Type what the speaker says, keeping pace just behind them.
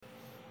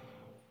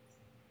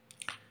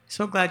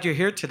So glad you're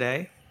here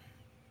today.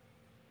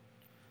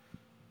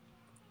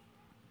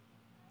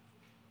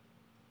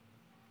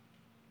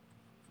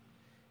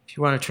 If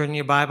you want to turn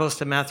your Bibles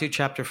to Matthew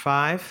chapter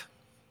 5.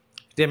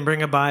 If you didn't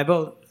bring a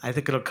Bible, I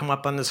think it'll come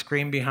up on the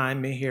screen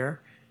behind me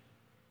here.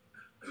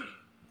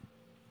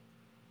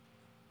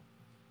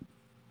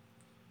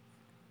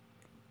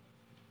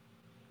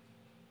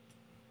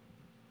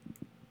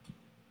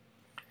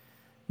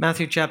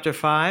 Matthew chapter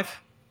 5.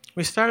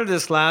 We started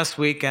this last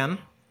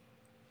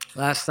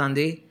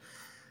Sunday.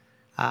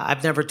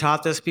 I've never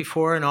taught this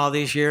before in all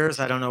these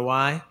years. I don't know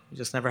why. I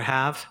just never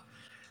have.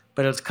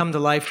 But it's come to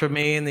life for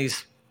me in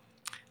this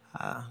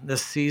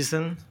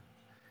season.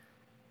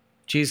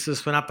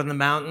 Jesus went up on the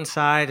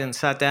mountainside and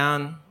sat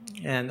down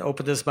and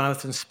opened his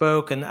mouth and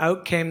spoke, and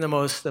out came the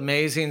most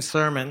amazing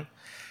sermon.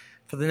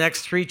 For the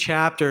next 3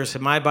 chapters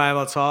in my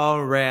Bible, it's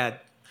all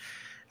red.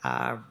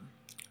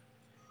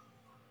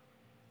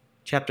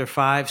 Chapter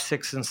 5,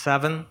 6, and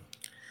 7.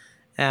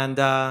 And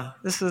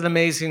this is an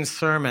amazing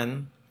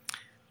sermon.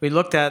 We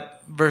looked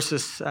at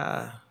verses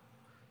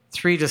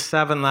 3 to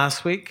 7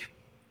 last week.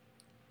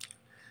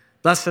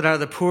 Blessed are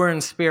the poor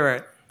in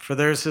spirit, for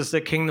theirs is the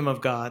kingdom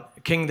of God,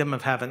 the kingdom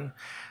of heaven.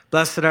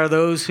 Blessed are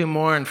those who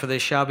mourn, for they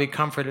shall be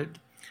comforted.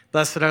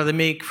 Blessed are the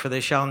meek, for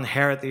they shall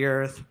inherit the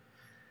earth.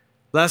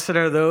 Blessed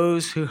are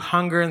those who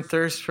hunger and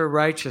thirst for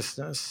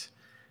righteousness,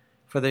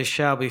 for they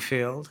shall be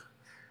filled.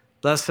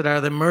 Blessed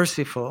are the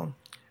merciful,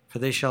 for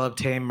they shall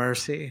obtain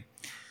mercy.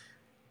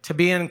 To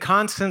be in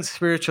constant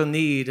spiritual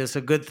need is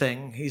a good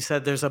thing. He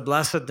said there's a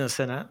blessedness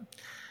in it.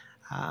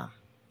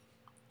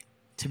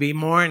 To be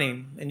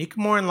mourning, and you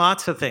can mourn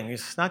lots of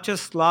things, not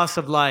just loss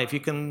of life.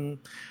 You can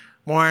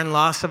mourn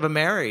loss of a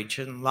marriage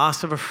and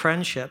loss of a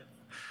friendship,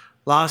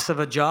 loss of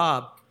a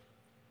job.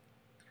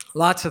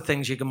 Lots of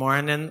things you can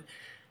mourn, and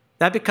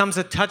that becomes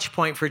a touch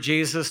point for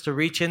Jesus to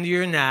reach into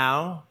your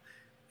now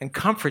and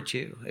comfort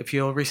you if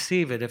you'll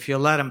receive it, if you'll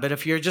let him. But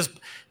if you're just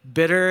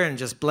bitter and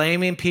just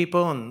blaming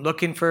people and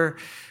looking for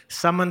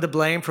someone to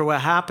blame for what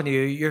happened to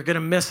you, you're going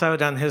to miss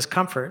out on his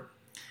comfort.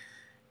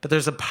 But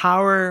there's a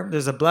power,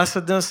 there's a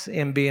blessedness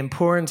in being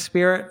poor in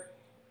spirit,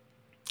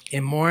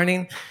 in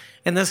mourning.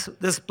 And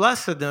this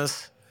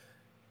blessedness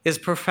is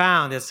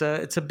profound. It's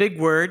a big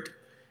word.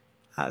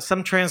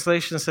 Some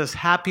translation says,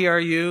 happy are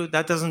you.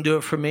 That doesn't do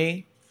it for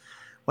me.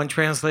 One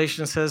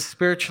translation says,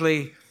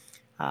 spiritually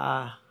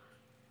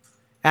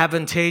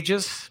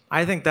advantageous.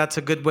 I think that's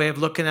a good way of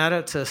looking at it.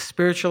 It's a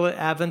spiritually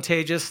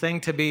advantageous thing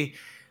to be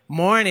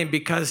mourning,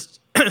 because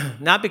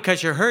not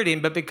because you're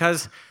hurting, but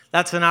because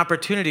that's an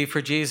opportunity for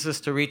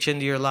Jesus to reach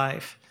into your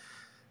life.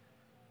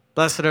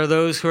 Blessed are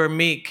those who are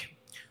meek,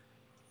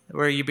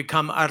 where you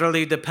become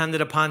utterly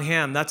dependent upon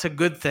him. That's a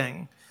good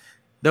thing.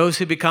 Those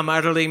who become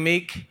utterly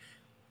meek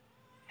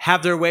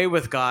have their way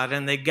with God,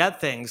 and they get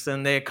things,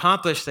 and they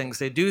accomplish things,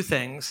 they do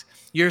things.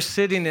 You're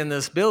sitting in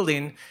this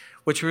building,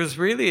 which was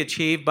really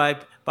achieved by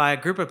a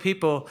group of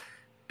people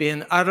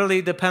being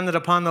utterly dependent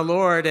upon the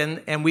Lord,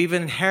 and we've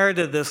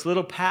inherited this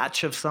little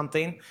patch of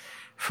something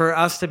for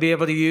us to be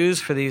able to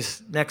use for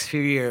these next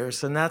few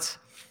years. And that's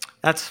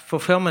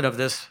fulfillment of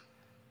this,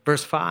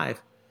 verse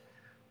 5.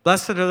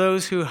 Blessed are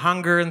those who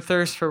hunger and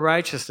thirst for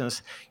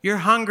righteousness. You're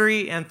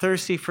hungry and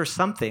thirsty for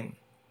something.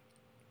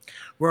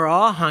 We're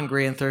all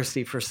hungry and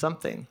thirsty for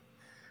something.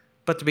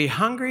 But to be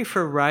hungry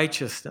for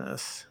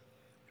righteousness,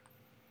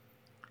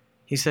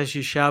 he says,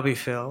 you shall be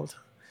filled.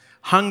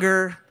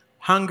 Hunger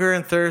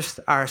and thirst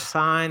are a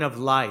sign of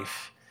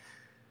life,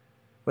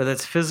 whether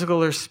it's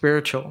physical or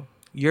spiritual.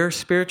 You're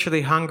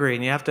spiritually hungry,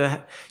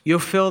 and you'll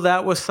fill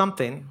that with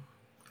something.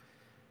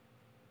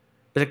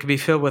 But it can be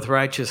filled with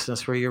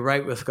righteousness, where you're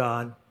right with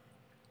God.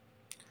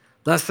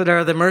 Blessed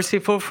are the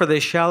merciful, for they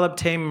shall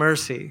obtain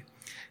mercy.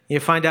 You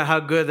find out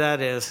how good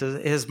that is.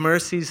 His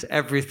mercy's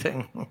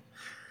everything.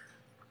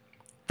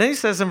 Then he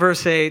says in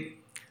verse 8,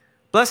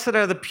 blessed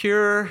are the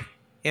pure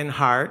in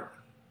heart,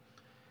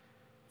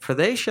 for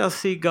they shall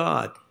see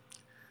God.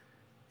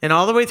 And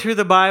all the way through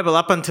the Bible,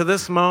 up until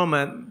this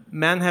moment,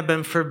 men have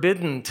been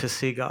forbidden to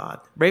see God.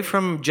 Right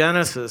from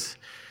Genesis,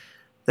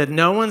 that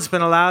no one's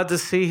been allowed to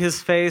see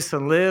his face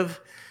and live.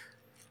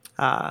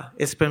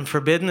 It's been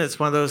forbidden. It's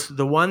one of those,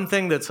 the one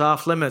thing that's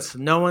off limits.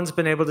 No one's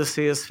been able to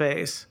see his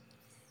face.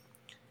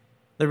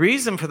 The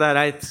reason for that,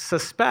 I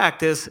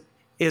suspect, is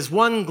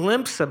one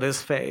glimpse of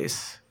his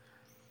face,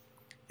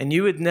 and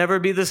you would never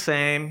be the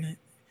same.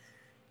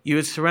 You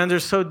would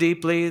surrender so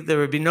deeply, there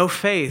would be no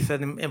faith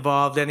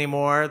involved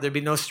anymore. There'd be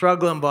no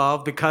struggle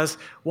involved, because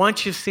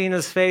once you've seen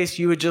his face,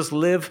 you would just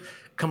live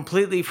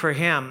completely for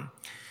him.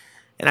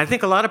 And I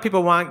think a lot of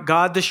people want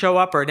God to show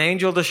up or an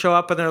angel to show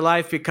up in their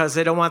life because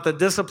they don't want the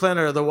discipline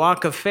or the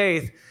walk of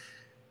faith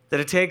that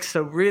it takes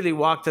to really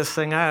walk this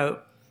thing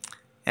out.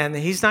 And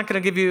he's not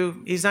going to give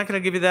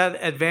you that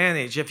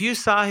advantage. If you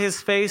saw his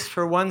face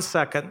for 1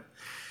 second,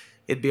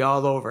 it'd be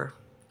all over.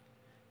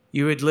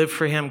 You would live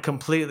for him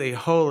completely,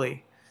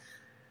 wholly.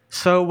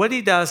 So what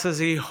he does is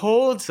he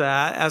holds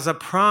that as a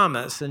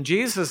promise. And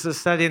Jesus is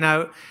setting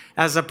out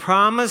as a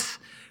promise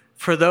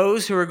for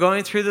those who are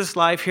going through this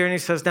life here. And he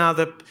says, now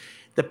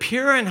The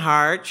pure in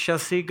heart shall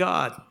see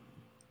God.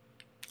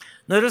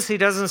 Notice he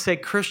doesn't say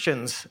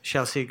Christians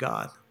shall see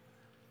God.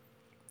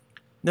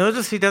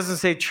 Notice he doesn't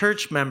say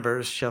church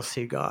members shall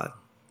see God.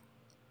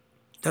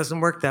 It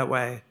doesn't work that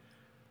way.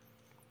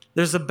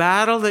 There's a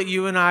battle that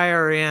you and I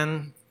are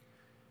in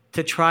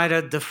to try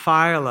to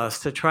defile us,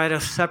 to try to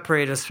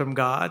separate us from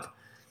God.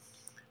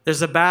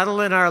 There's a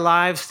battle in our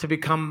lives to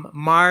become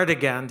marred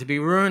again, to be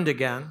ruined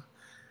again.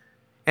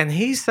 And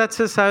he sets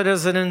us out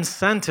as an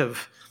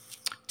incentive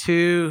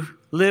to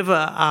live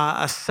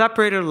a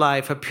separated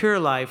life, a pure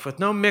life with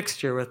no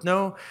mixture, with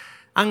no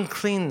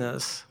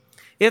uncleanness.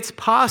 It's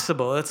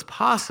possible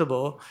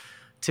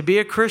to be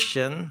a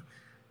Christian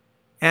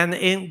and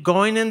in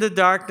going into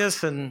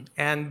darkness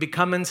and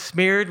becoming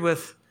smeared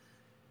with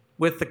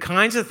the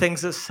kinds of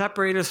things that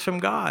separate us from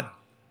God.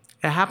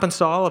 It happens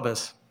to all of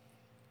us.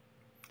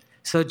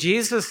 So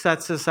Jesus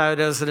sets us out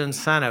as an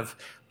incentive.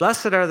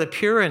 Blessed are the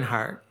pure in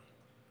heart,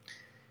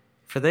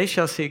 for they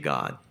shall see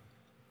God.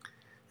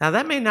 Now,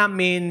 that may not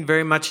mean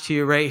very much to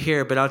you right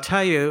here, but I'll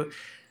tell you,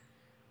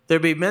 there'll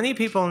be many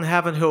people in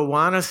heaven who will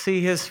want to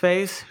see his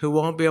face, who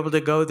won't be able to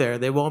go there.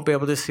 They won't be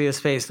able to see his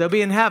face. They'll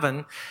be in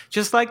heaven,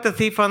 just like the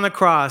thief on the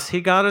cross. He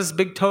got his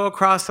big toe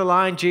across the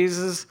line.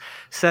 Jesus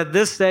said,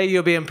 "This day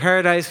you'll be in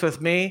paradise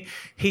with me."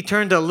 He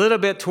turned a little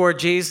bit toward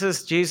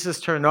Jesus. Jesus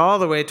turned all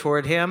the way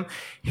toward him.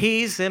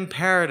 He's in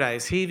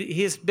paradise.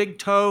 His big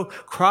toe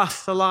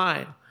crossed the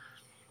line.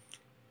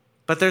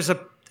 But there's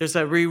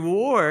a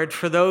reward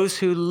for those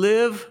who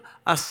live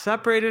a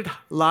separated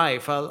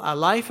life, a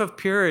life of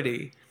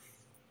purity,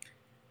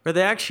 where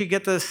they actually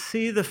get to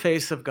see the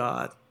face of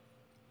God.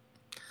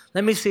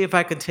 Let me see if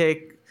I can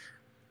take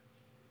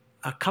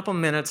a couple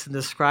minutes and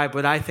describe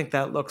what I think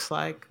that looks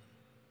like.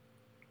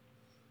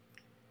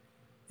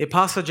 The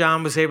Apostle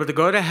John was able to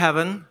go to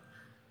heaven,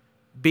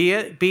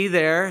 be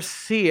there,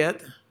 see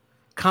it,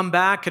 come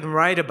back and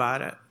write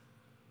about it.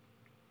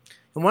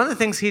 And one of the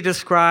things he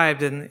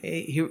described, and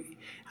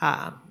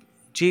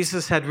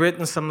Jesus had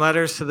written some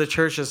letters to the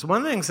churches. One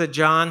of the things that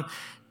John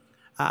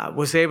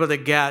was able to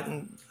get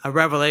a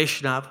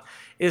revelation of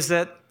is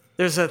that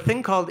there's a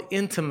thing called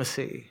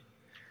intimacy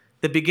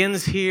that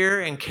begins here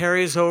and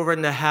carries over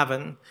into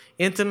heaven,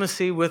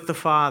 intimacy with the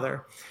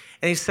Father.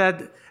 And he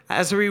said,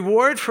 as a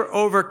reward for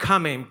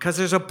overcoming, because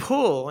there's a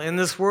pull in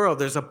this world,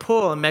 there's a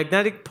pull, a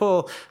magnetic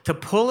pull to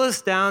pull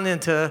us down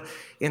into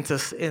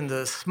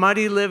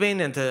smutty living,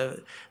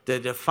 to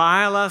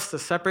defile us, to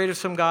separate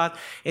us from God. And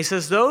he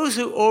says, those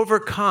who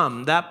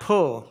overcome that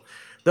pull,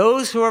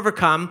 those who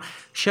overcome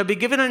shall be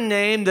given a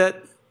name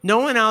that no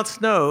one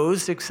else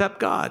knows except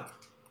God.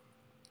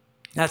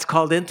 That's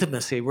called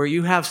intimacy, where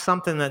you have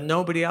something that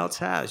nobody else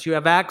has. You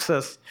have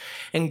access.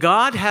 And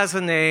God has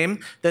a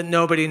name that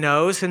nobody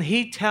knows, and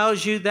he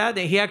tells you that,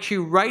 and he actually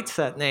writes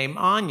that name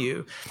on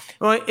you.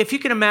 Well, if you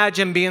can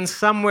imagine being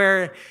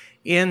somewhere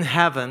in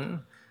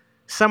heaven,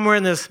 somewhere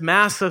in this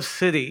massive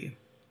city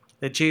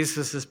that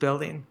Jesus is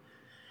building,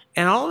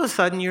 and all of a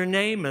sudden your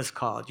name is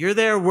called. You're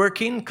there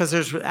working because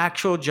there's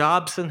actual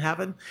jobs in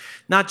heaven,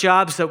 not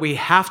jobs that we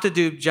have to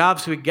do,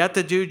 jobs we get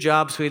to do,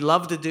 jobs we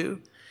love to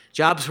do.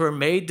 Jobs we're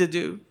made to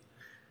do,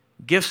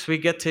 gifts we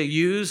get to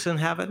use in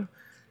heaven.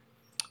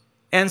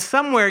 And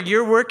somewhere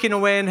you're working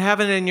away in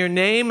heaven and your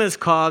name is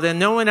called and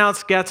no one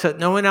else gets it,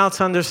 no one else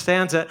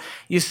understands it.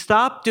 You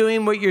stop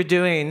doing what you're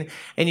doing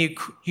and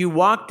you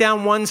walk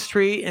down one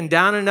street and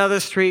down another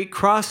street,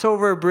 cross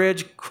over a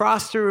bridge,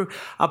 cross through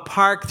a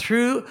park,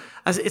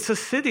 it's a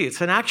city,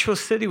 it's an actual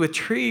city with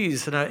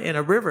trees and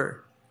a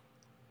river.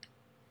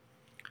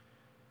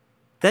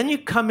 Then you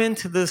come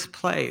into this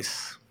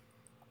place.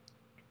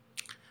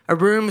 A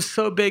room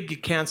so big you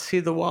can't see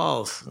the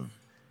walls,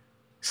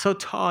 so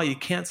tall you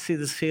can't see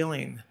the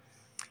ceiling.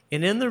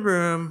 And in the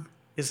room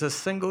is a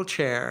single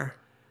chair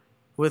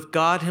with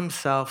God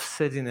himself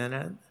sitting in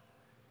it.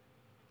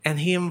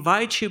 And he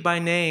invites you by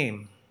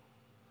name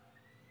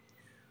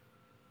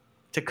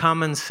to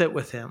come and sit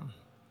with him.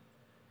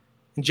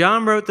 And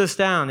John wrote this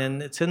down,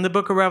 and it's in the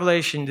book of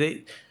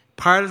Revelation.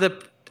 Part of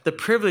the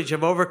privilege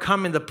of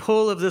overcoming the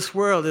pull of this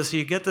world is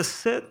you get to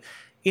sit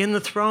in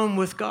the throne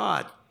with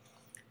God.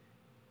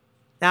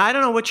 Now, I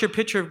don't know what your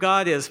picture of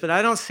God is, but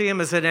I don't see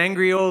him as an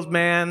angry old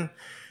man,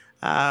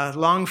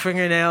 long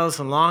fingernails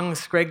and long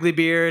scraggly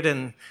beard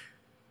and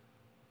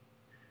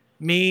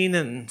mean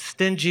and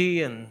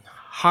stingy and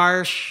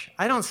harsh.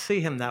 I don't see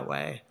him that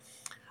way.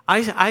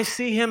 I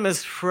see him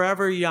as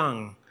forever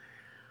young.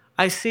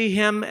 I see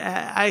him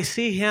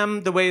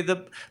the way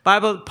the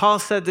Bible, Paul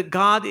said that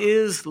God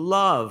is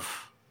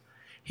love.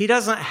 He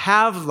doesn't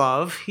have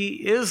love,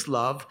 he is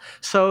love.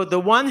 So the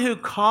one who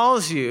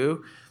calls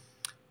you,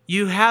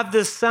 you have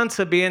this sense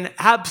of being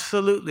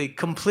absolutely,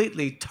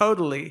 completely,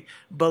 totally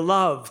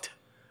beloved.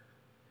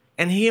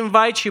 And he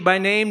invites you by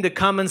name to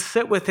come and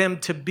sit with him,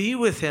 to be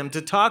with him,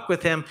 to talk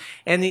with him.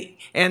 And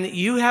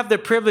you have the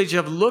privilege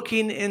of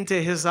looking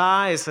into his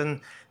eyes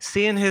and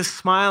seeing his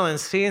smile and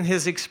seeing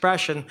his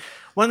expression.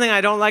 One thing I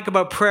don't like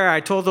about prayer,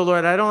 I told the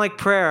Lord, I don't like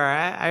prayer.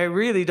 I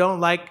really don't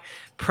like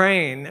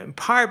praying, in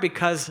part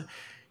because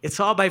it's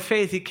all by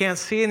faith. You can't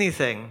see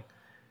anything.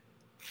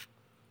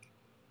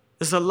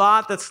 There's a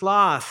lot that's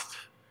lost.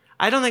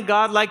 I don't think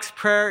God likes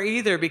prayer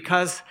either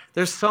because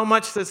there's so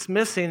much that's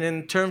missing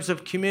in terms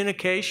of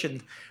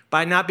communication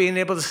by not being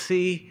able to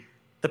see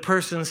the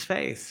person's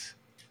face.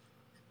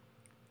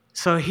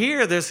 So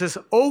here, there's this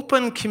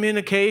open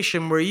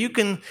communication where you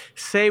can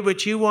say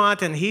what you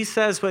want and he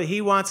says what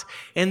he wants.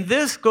 And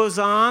this goes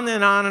on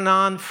and on and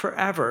on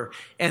forever.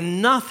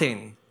 And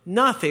nothing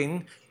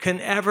can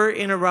ever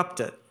interrupt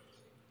it.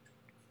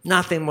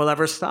 Nothing will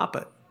ever stop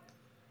it.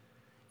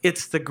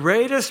 It's the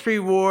greatest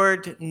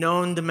reward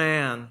known to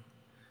man.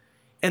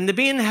 And to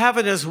be in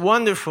heaven is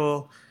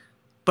wonderful,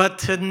 but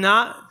to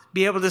not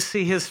be able to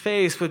see his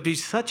face would be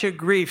such a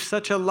grief,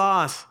 such a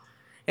loss.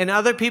 And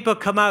other people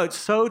come out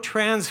so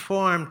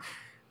transformed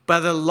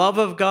by the love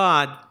of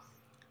God.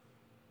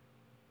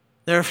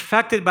 They're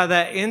affected by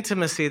that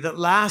intimacy that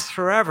lasts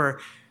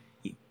forever.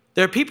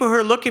 There are people who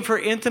are looking for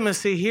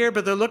intimacy here,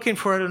 but they're looking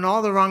for it in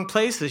all the wrong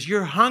places.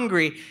 You're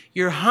hungry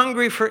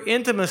for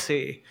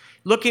intimacy,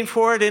 looking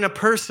for it in a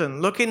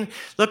person, looking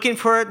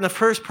for it in the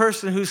first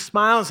person who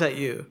smiles at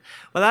you.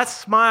 Well, that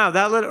smile,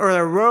 or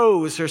a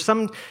rose, or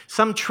some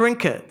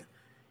trinket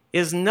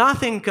is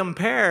nothing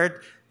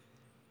compared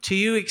to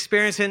you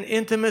experiencing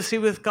intimacy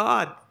with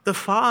God, the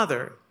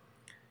Father.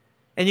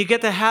 And you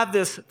get to have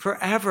this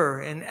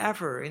forever and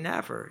ever and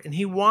ever. And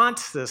he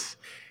wants this.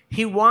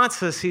 He wants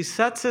this. He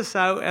sets this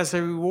out as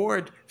a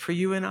reward for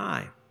you and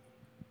I.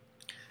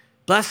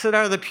 Blessed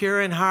are the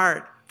pure in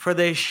heart, for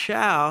they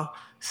shall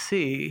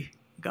see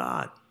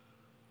God.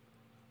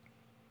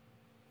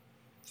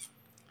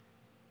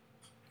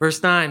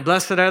 Verse 9,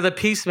 blessed are the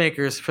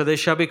peacemakers, for they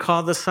shall be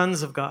called the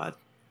sons of God.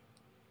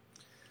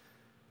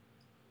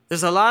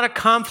 There's a lot of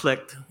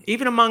conflict,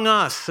 even among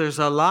us. There's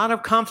a lot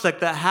of conflict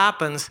that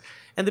happens.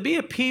 And to be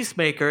a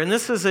peacemaker, and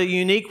this is a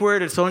unique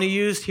word, it's only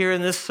used here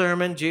in this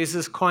sermon,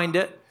 Jesus coined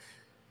it,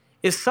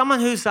 is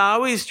someone who's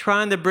always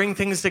trying to bring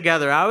things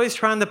together, always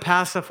trying to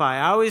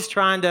pacify, always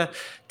trying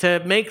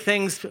to make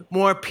things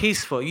more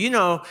peaceful. You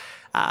know,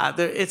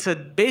 it's a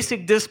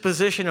basic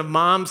disposition of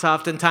moms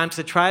oftentimes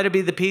to try to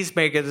be the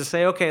peacemaker, to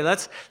say, okay,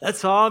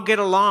 let's all get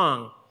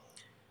along.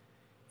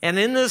 And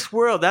in this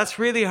world, that's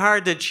really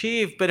hard to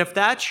achieve. But if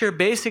that's your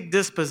basic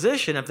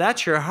disposition, if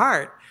that's your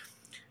heart,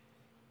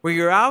 where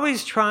you're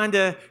always trying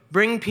to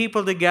bring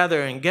people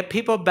together and get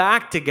people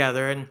back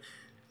together, and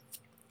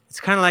it's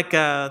kind of like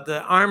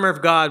the armor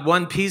of God.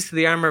 One piece of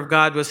the armor of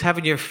God was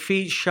having your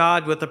feet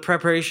shod with the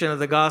preparation of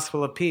the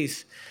gospel of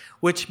peace,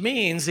 which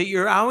means that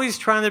you're always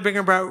trying to bring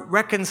about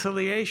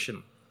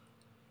reconciliation.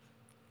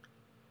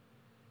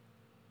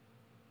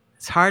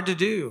 It's hard to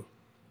do.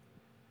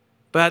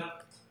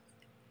 But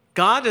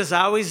God is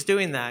always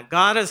doing that.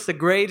 God is the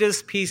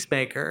greatest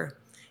peacemaker.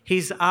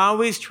 He's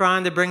always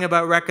trying to bring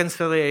about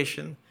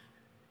reconciliation.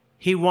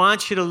 He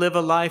wants you to live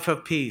a life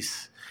of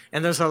peace.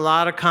 And there's a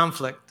lot of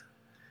conflict.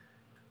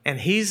 And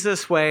he's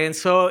this way. And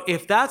so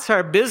if that's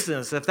our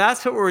business, if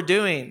that's what we're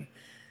doing,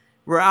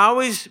 we're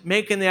always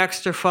making the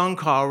extra phone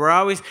call. We're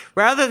always,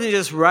 rather than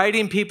just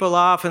writing people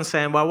off and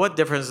saying, well, what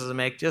difference does it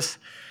make? Just,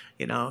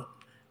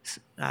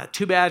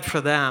 too bad for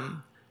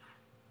them.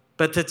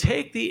 But to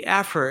take the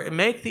effort and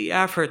make the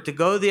effort to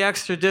go the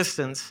extra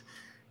distance,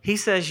 he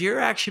says you're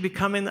actually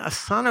becoming a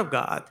son of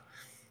God.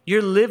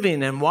 You're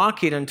living and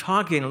walking and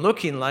talking and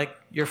looking like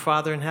your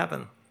Father in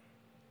heaven.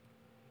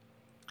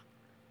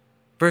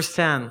 Verse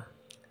 10,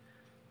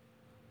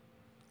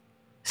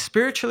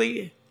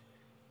 spiritually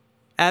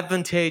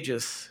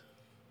advantageous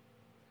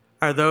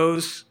are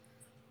those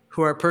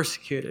who are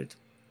persecuted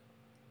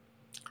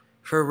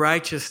for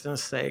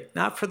righteousness' sake,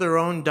 not for their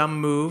own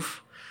dumb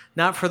move,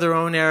 not for their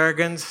own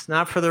arrogance,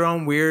 not for their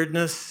own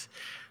weirdness,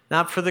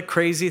 not for the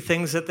crazy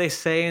things that they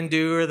say and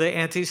do or the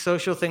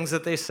antisocial things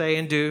that they say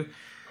and do,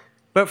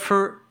 but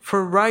for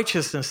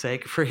righteousness'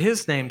 sake, for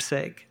his name's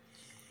sake.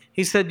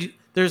 He said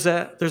there's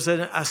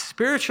a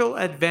spiritual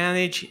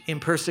advantage in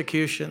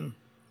persecution.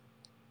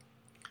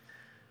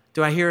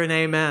 Do I hear an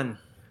amen?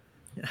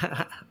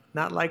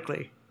 Not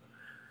likely.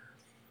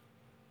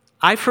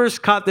 I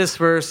first caught this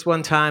verse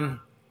one time.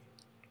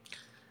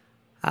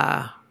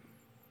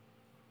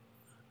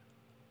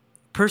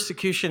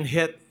 Persecution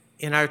hit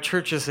in our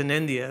churches in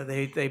India.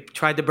 They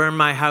tried to burn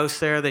my house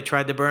there. They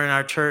tried to burn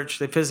our church.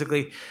 They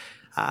physically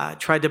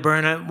tried to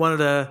burn one of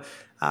the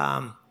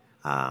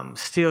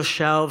steel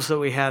shelves that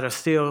we had, a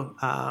steel,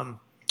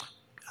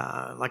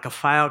 like a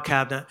file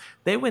cabinet.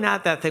 They went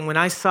at that thing. When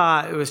I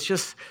saw it, it was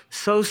just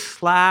so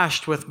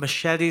slashed with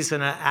machetes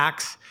and an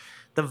axe.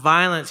 The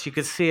violence, you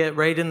could see it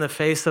right in the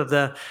face of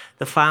the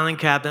filing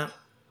cabinet.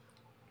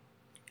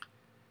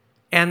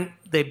 And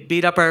they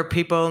beat up our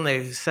people, and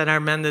they sent our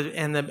men to,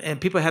 and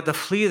people had to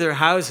flee their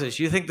houses.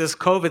 You think this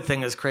COVID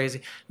thing is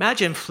crazy.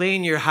 Imagine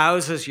fleeing your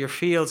houses, your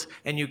fields,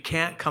 and you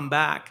can't come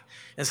back.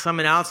 And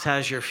someone else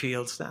has your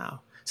fields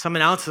now.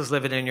 Someone else is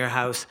living in your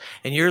house,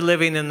 and you're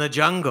living in the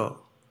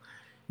jungle.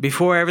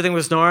 Before everything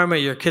was normal,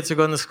 your kids are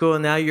going to school,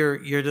 and now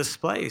you're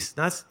displaced.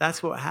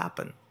 That's what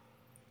happened.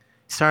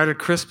 Started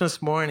Christmas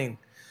morning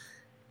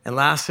and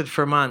lasted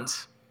for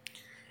months.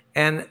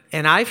 And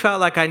I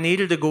felt like I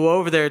needed to go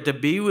over there to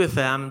be with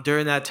them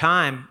during that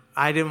time.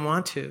 I didn't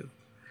want to.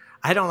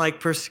 I don't like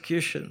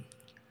persecution.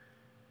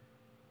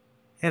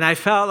 And I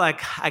felt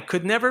like I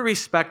could never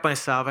respect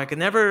myself. I could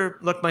never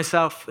look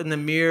myself in the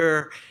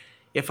mirror.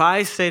 If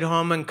I stayed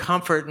home in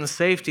comfort and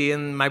safety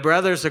and my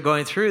brothers are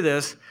going through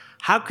this,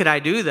 how could I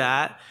do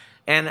that?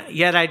 And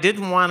yet I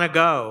didn't want to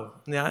go.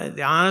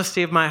 The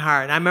honesty of my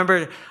heart. And I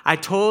remember I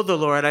told the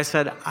Lord, I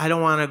said, I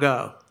don't want to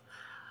go.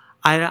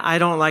 I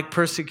don't like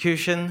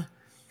persecution.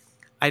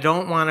 I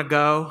don't want to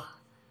go.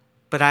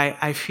 But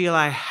I feel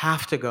I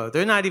have to go.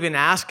 They're not even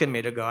asking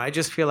me to go. I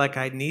just feel like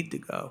I need to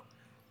go.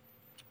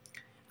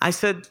 I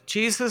said,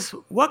 Jesus,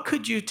 what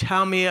could you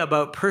tell me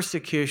about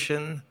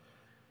persecution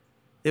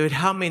that would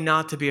help me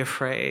not to be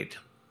afraid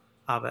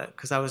of it?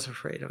 Because I was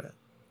afraid of it.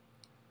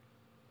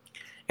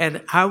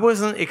 And I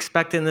wasn't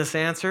expecting this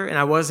answer, and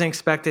I wasn't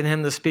expecting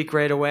him to speak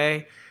right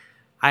away.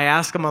 I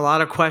ask him a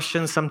lot of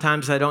questions.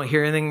 Sometimes I don't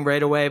hear anything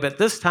right away, but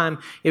this time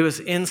it was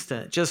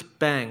instant, just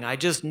bang. I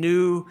just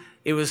knew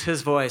it was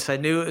his voice. I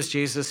knew it was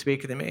Jesus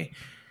speaking to me.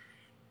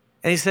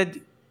 And he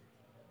said,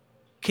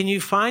 can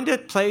you find a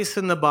place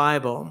in the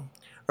Bible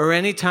or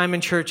any time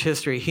in church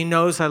history, he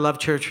knows I love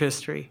church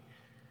history,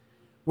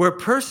 where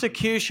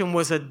persecution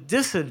was a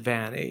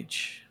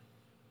disadvantage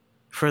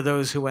for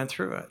those who went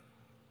through it?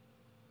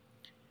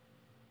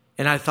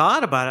 And I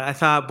thought about it. I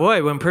thought,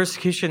 boy, when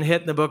persecution hit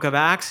in the book of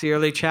Acts, the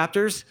early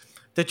chapters,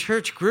 the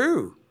church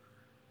grew.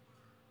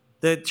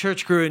 The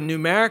church grew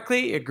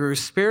numerically, it grew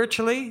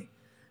spiritually.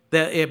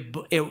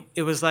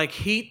 It was like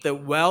heat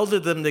that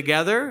welded them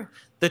together.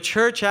 The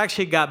church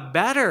actually got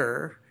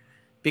better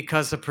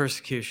because of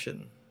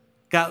persecution,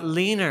 got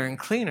leaner and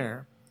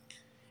cleaner.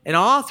 And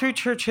all through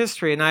church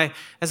history, and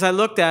as I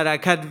looked at it, I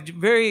could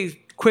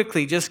very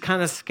quickly just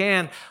kind of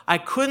scan. I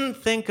couldn't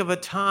think of a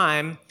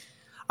time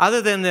other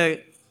than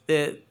the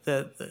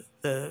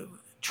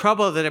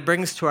trouble that it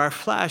brings to our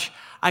flesh.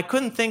 I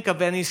couldn't think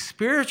of any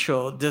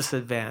spiritual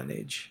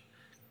disadvantage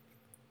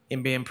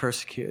in being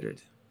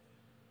persecuted.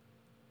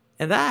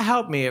 And that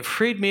helped me. It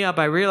freed me up.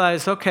 I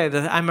realized, okay,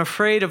 that I'm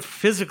afraid of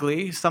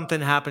physically something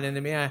happening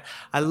to me.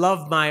 I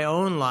love my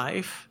own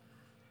life.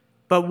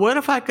 But what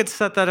if I could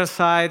set that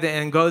aside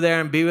and go there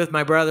and be with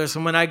my brothers?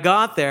 And when I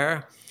got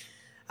there,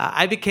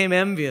 I became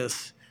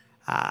envious.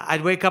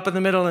 I'd wake up in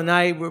the middle of the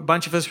night. A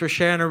bunch of us were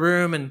sharing a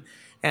room,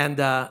 and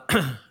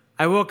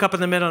I woke up in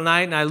the middle of the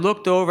night, and I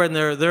looked over, and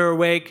they're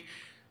awake.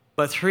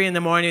 But 3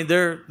 a.m,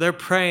 they're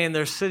praying.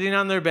 They're sitting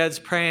on their beds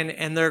praying,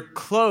 and they're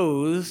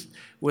clothed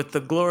with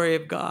the glory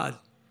of God.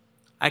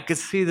 I could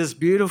see this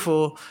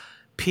beautiful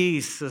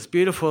peace, this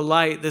beautiful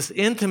light, this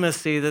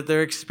intimacy that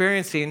they're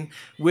experiencing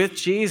with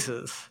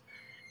Jesus.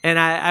 And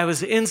I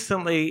was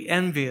instantly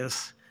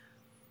envious.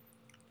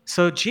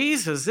 So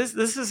Jesus,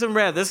 this isn't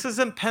red. This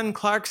isn't Penn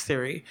Clark's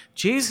theory.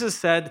 Jesus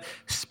said,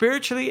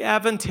 spiritually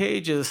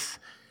advantageous.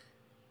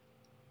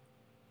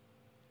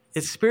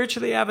 It's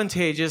spiritually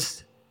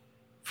advantageous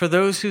for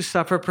those who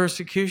suffer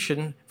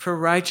persecution for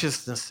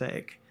righteousness'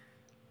 sake.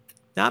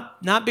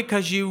 Not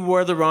because you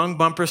wore the wrong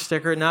bumper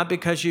sticker, not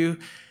because you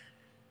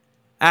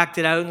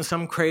acted out in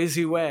some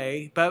crazy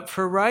way, but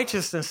for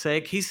righteousness'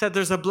 sake. He said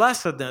there's a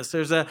blessedness,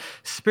 there's a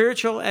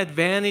spiritual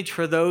advantage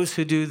for those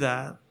who do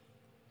that.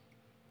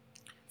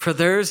 For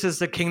theirs is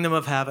the kingdom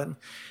of heaven.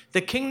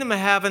 The kingdom of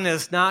heaven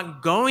is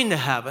not going to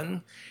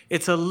heaven.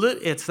 It's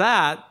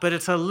that, but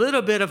it's a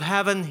little bit of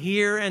heaven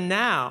here and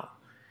now.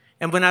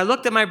 And when I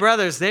looked at my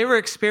brothers, they were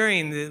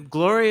experiencing the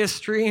glorious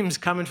streams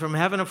coming from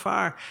heaven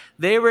afar.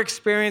 They were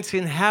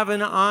experiencing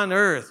heaven on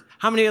earth.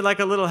 How many would like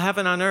a little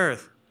heaven on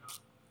earth?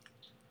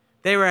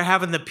 They were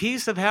having the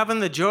peace of heaven,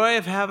 the joy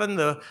of heaven,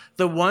 the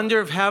wonder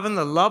of heaven,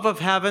 the love of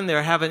heaven. They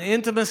were having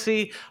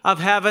intimacy of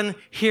heaven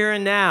here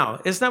and now.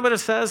 Isn't that what it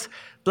says?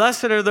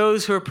 Blessed are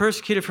those who are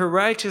persecuted for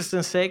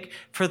righteousness' sake,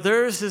 for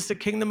theirs is the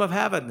kingdom of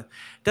heaven.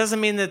 Doesn't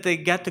mean that they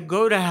get to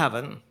go to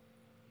heaven.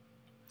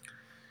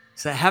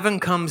 So heaven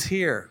comes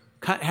here.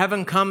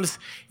 Heaven comes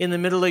in the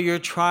middle of your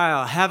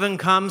trial. Heaven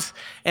comes,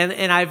 and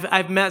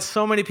I've met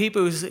so many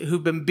people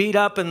who've been beat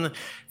up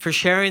for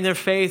sharing their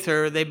faith,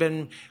 or they've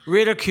been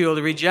ridiculed,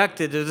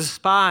 rejected, or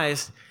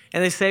despised.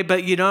 And they say,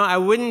 but I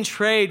wouldn't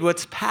trade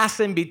what's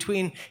passing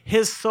between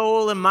his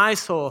soul and my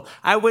soul.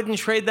 I wouldn't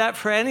trade that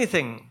for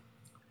anything.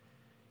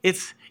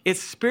 It's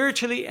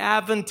spiritually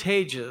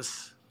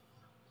advantageous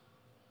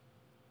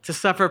to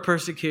suffer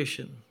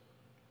persecution.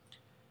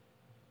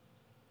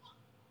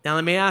 Now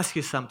let me ask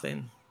you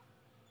something.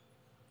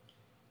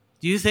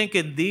 Do you think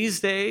in these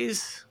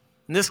days,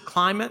 in this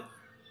climate,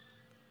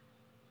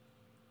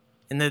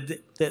 and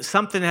that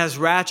something has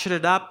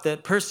ratcheted up,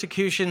 that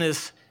persecution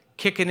is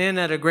kicking in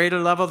at a greater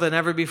level than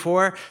ever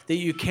before, that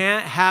you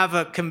can't have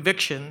a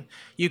conviction,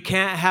 you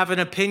can't have an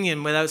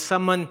opinion without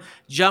someone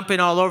jumping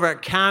all over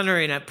it,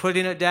 countering it,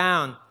 putting it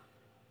down,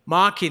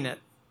 mocking it?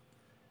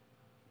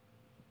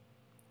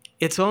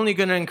 It's only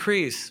going to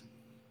increase.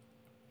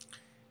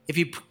 If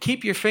you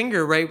keep your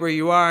finger right where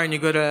you are and you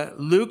go to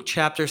Luke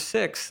chapter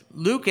 6,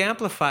 Luke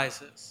amplifies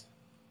this.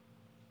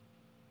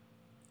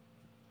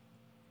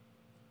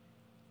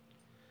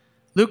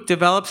 Luke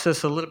develops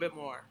this a little bit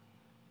more.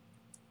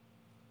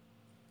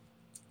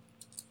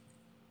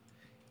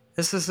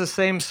 This is the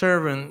same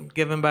sermon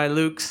given by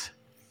Luke's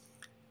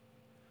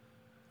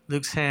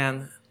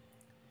hand.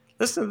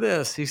 Listen to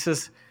this. He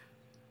says,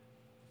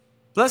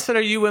 blessed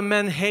are you when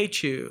men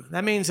hate you.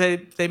 That means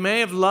they may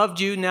have loved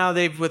you, now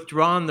they've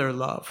withdrawn their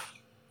love.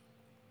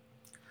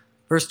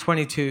 Verse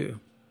 22.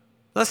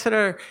 Blessed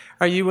are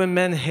you when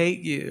men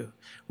hate you,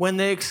 when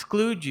they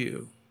exclude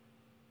you.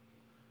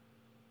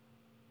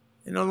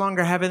 They no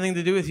longer have anything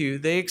to do with you.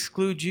 They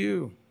exclude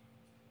you.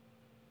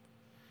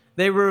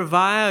 They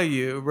revile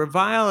you.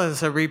 Revile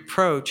is a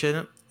reproach,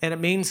 and it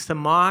means to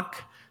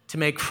mock, to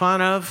make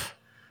fun of,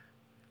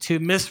 to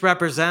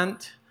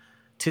misrepresent,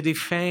 to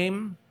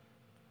defame,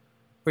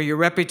 where your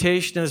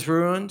reputation is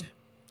ruined.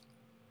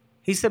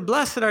 He said,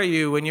 blessed are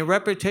you when your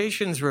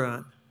reputation's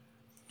ruined.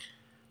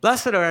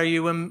 Blessed are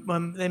you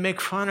when they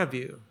make fun of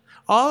you.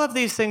 All of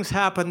these things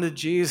happen to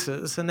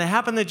Jesus, and they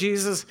happen to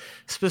Jesus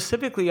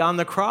specifically on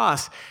the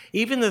cross.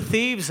 Even the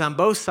thieves on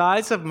both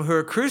sides of him who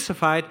are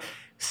crucified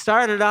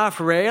started off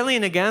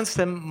railing against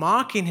him,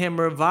 mocking him,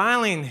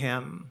 reviling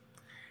him.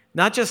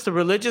 Not just the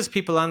religious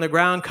people on the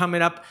ground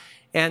coming up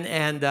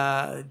and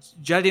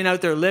jutting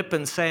out their lip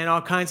and saying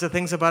all kinds of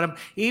things about him.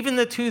 Even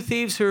the two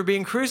thieves who were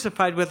being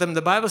crucified with him,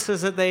 the Bible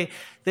says that they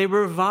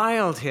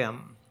reviled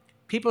him.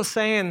 People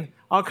saying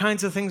all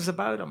kinds of things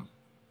about him.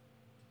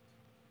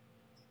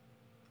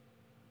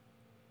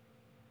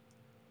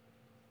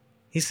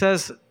 He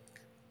says,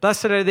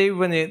 blessed are they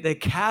when they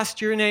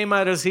cast your name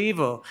out as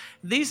evil.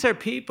 These are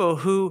people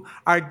who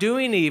are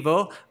doing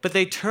evil, but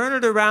they turn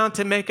it around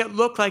to make it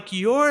look like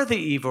you're the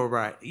evil,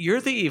 right? You're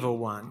the evil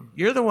one.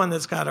 You're the one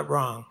that's got it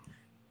wrong.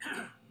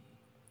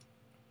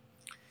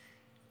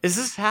 Is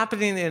this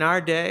happening in our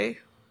day?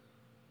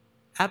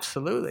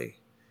 Absolutely.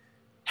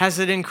 Has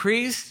it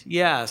increased?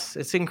 Yes.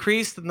 It's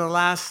increased in the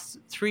last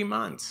 3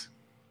 months.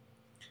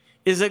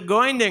 Is it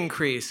going to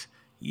increase?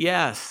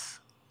 Yes.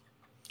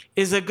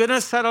 Is it going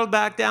to settle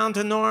back down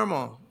to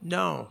normal?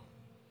 No.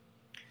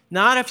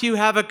 Not if you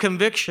have a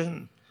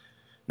conviction.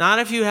 Not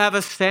if you have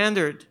a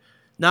standard.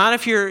 Not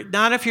if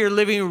you're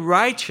living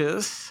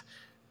righteous,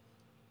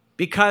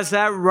 because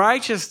that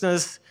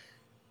righteousness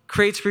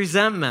creates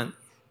resentment.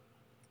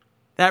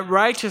 That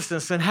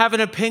righteousness and having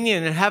an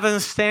opinion and having a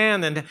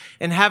stand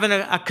and having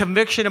a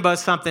conviction about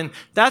something,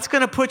 that's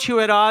going to put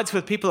you at odds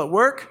with people at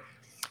work.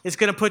 It's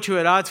going to put you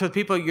at odds with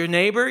people, your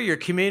neighbor, your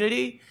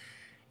community.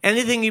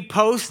 Anything you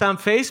post on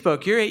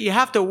Facebook, you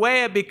have to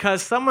weigh it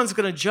because someone's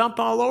going to jump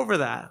all over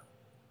that.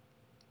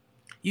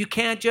 You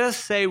can't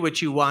just say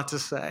what you want to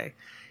say.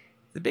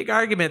 The big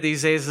argument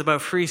these days is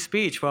about free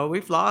speech. Well,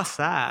 we've lost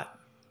that.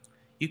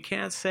 You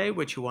can't say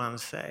what you want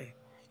to say.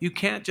 You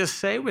can't just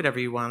say whatever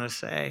you want to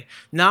say.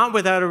 Not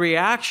without a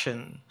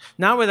reaction.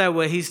 Not without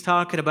what he's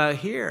talking about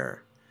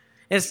here.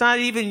 It's not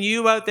even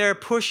you out there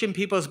pushing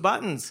people's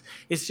buttons.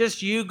 It's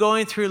just you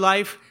going through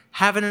life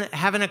having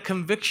a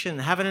conviction,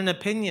 having an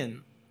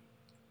opinion.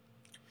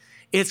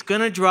 It's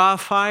going to draw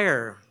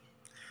fire.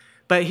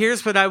 But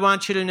here's what I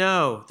want you to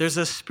know. There's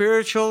a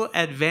spiritual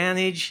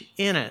advantage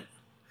in it.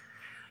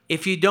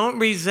 If you don't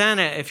resent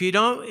it, if you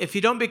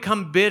don't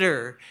become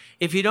bitter,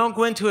 if you don't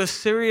go into a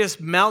serious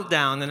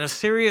meltdown and a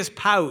serious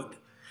pout,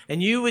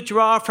 and you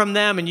withdraw from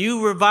them and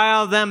you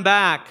revile them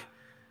back,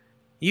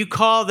 you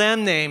call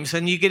them names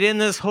and you get in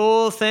this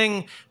whole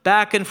thing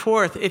back and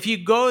forth. If you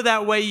go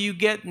that way, you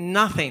get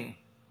nothing.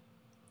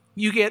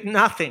 You get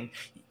nothing.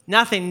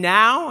 Nothing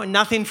now and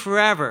nothing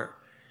forever.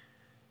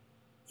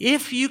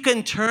 If you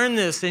can turn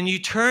this and you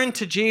turn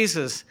to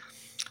Jesus,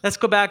 let's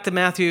go back to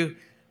Matthew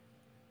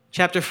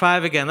chapter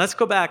 5 again. Let's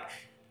go back.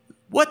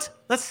 Let's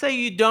say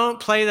you don't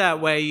play that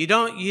way. You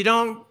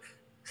don't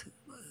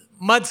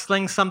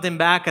mudsling something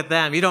back at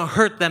them. You don't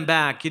hurt them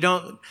back. You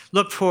don't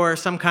look for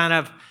some kind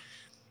of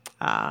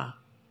a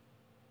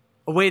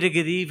way to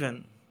get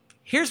even.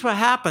 Here's what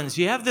happens.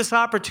 You have this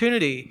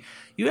opportunity.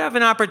 You have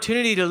an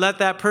opportunity to let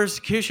that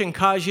persecution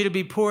cause you to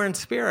be poor in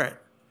spirit,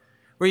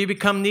 where you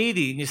become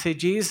needy and you say,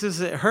 Jesus,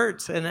 it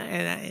hurts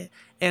and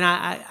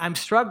I'm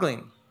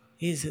struggling.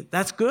 He said,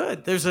 that's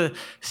good. There's a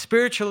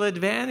spiritual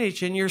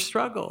advantage in your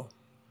struggle.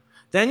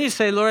 Then you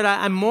say, Lord,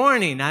 I'm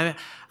mourning.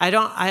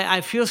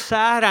 I feel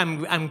sad.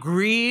 I'm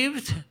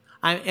grieved.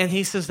 And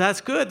he says,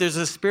 that's good. There's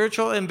a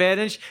spiritual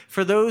advantage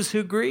for those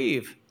who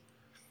grieve.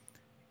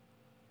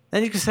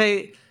 Then you can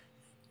say,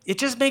 it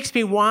just makes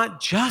me want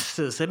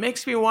justice. It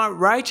makes me want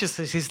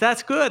righteousness. He says,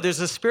 that's good. There's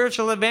a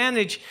spiritual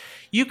advantage.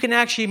 You can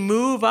actually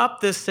move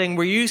up this thing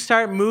where you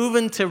start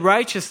moving to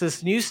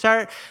righteousness and you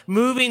start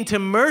moving to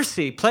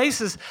mercy.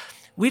 Places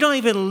we don't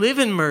even live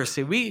in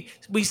mercy.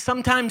 We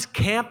sometimes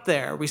camp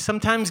there. We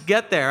sometimes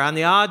get there on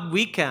the odd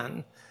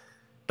weekend.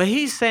 But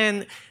he's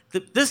saying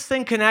that this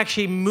thing can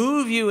actually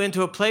move you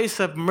into a place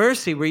of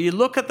mercy where you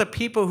look at the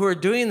people who are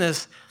doing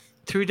this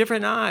through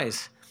different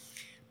eyes.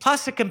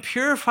 Plus, it can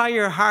purify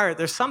your heart.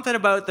 There's something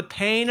about the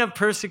pain of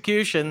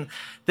persecution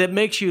that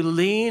makes you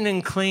lean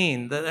and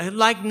clean,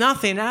 like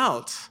nothing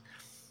else.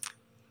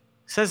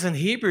 It says in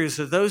Hebrews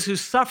that those who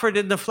suffered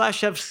in the flesh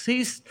have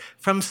ceased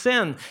from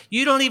sin.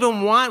 You don't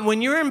even want,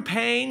 when you're in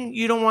pain,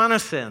 you don't want to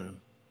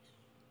sin.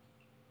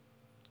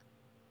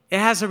 It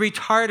has a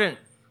retardant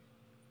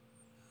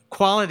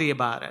quality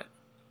about it.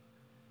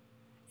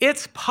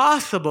 It's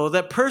possible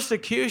that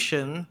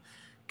persecution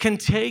can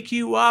take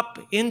you up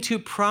into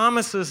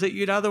promises that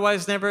you'd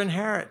otherwise never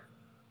inherit.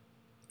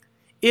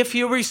 If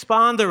you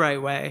respond the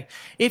right way.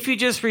 If you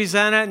just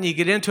resent it and you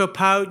get into a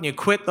pout and you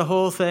quit the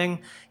whole thing,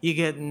 you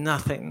get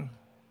nothing.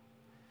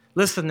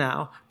 Listen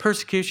now,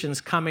 persecution's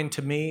coming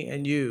to me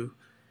and you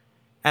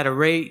at a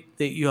rate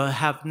that you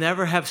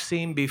never have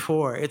seen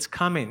before. It's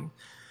coming.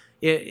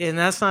 And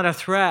that's not a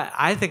threat.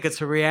 I think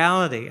it's a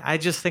reality. I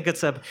think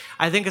it's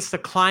the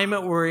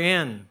climate we're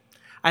in.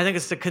 I think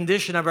it's the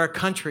condition of our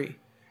country.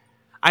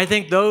 I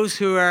think those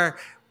who are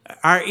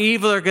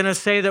evil are going to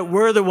say that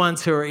we're the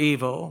ones who are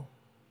evil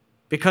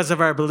because of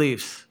our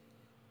beliefs.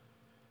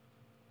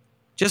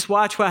 Just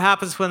watch what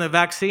happens when the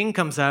vaccine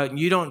comes out and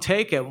you don't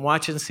take it, and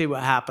watch and see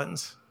what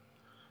happens.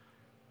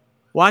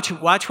 Watch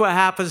what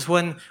happens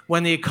when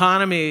the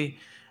economy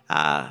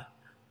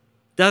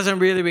doesn't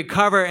really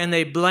recover and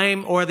they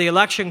blame, or the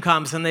election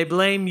comes and they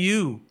blame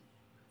you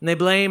and they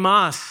blame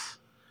us.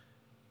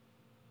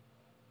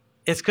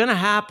 It's going to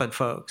happen,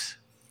 folks.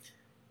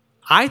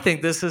 I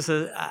think this is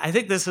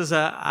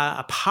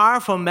a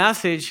powerful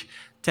message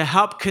to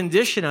help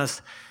condition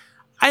us.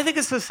 I think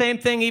it's the same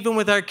thing even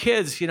with our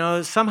kids. You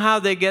know, somehow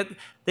they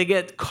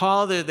get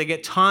called, or they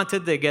get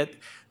taunted, they get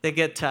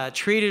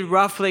treated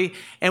roughly,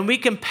 and we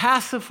can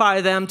pacify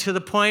them to the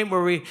point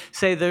where we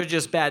say they're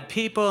just bad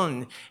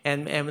people,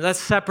 and let's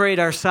separate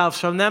ourselves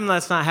from them.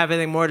 Let's not have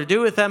anything more to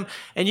do with them.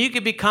 And you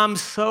could become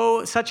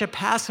such a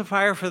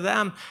pacifier for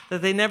them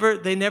that they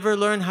never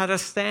learn how to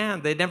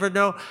stand. They never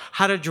know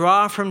how to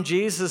draw from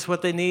Jesus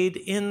what they need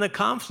in the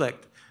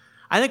conflict.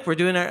 I think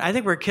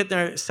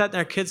we're setting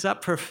our kids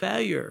up for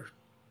failure.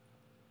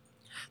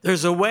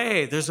 There's a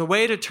way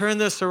to turn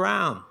this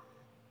around.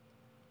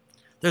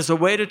 There's a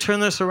way to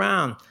turn this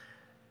around.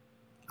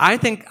 I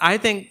think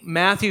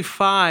Matthew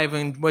 5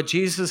 and what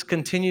Jesus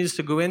continues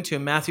to go into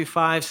in Matthew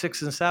 5,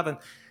 6, and 7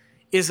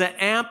 is an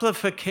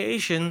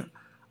amplification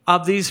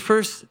of these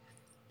first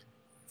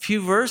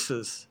few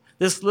verses.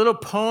 This little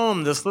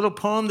poem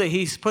that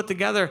he's put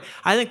together.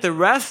 I think the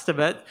rest of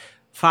it,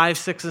 5,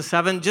 6, and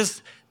 7,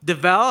 just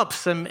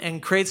develops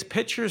and creates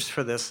pictures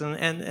for this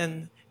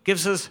and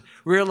gives us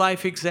real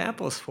life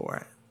examples for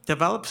it.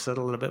 Develops it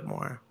a little bit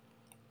more.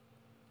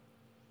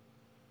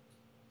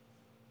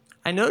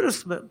 I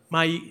noticed that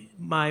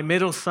my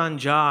middle son,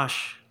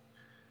 Josh,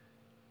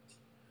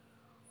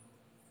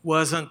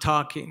 wasn't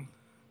talking.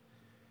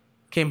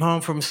 Came home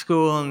from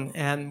school,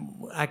 and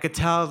I could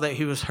tell that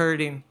he was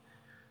hurting.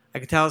 I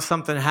could tell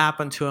something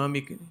happened to him.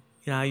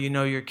 You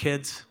know your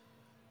kids.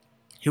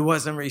 He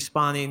wasn't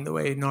responding the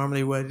way he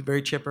normally would,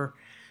 very chipper.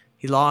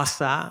 He lost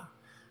that.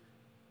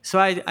 So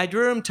I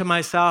drew him to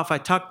myself. I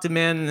tucked him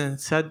in and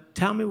said,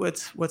 "Tell me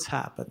what's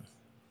happened."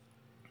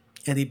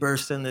 And he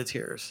burst into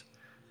tears.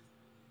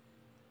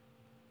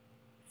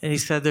 And he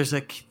said, there's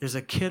a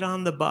kid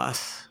on the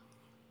bus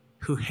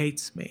who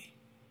hates me.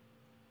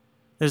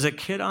 There's a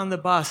kid on the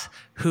bus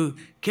who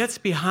gets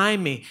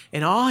behind me,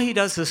 and all he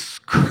does is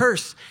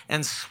curse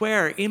and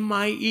swear in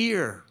my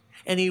ear.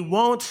 And he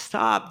won't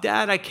stop.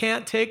 Dad, I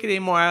can't take it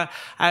anymore.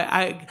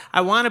 I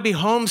want to be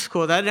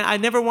homeschooled. I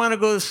never want to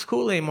go to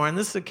school anymore. And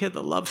this is a kid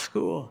that loves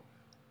school.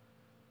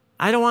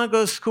 I don't want to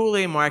go to school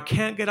anymore. I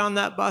can't get on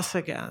that bus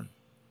again.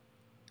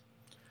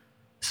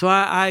 So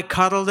I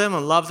cuddled him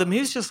and loved him. He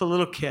was just a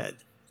little kid.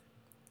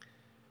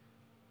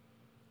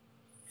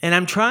 And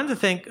I'm trying to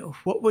think,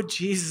 what would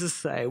Jesus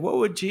say? What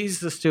would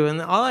Jesus do?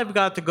 And all I've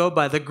got to go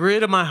by, the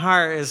grid of my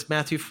heart, is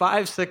Matthew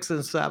 5, 6,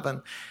 and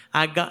 7.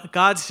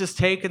 God's just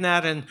taken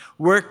that and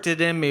worked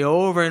it in me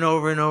over and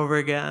over and over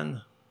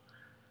again.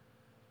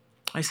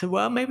 I said,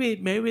 well, maybe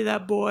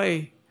that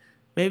boy,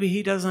 maybe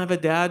he doesn't have a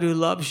dad who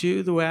loves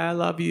you the way I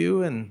love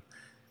you. And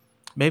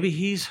maybe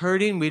he's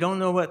hurting. We don't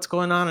know what's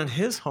going on in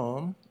his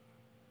home.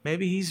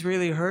 Maybe he's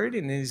really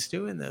hurting and he's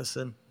doing this.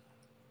 And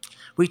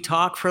we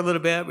talked for a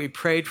little bit. We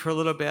prayed for a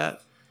little bit.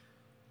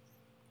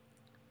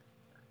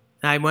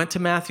 And I went to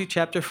Matthew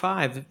chapter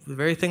 5, the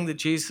very thing that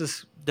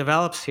Jesus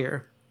develops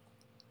here.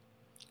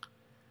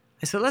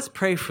 I said, let's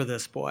pray for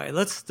this boy.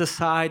 Let's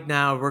decide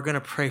now we're going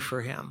to pray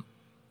for him.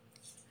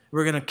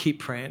 We're going to keep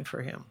praying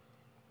for him.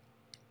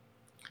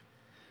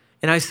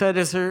 And I said,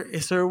 is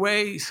there a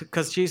way,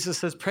 because Jesus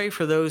says, pray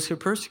for those who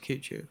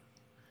persecute you.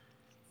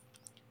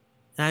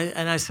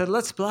 And I said,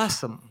 let's bless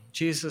them.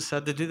 Jesus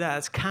said to do that.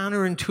 It's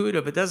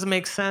counterintuitive. It doesn't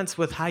make sense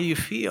with how you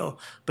feel.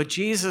 But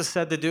Jesus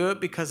said to do it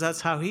because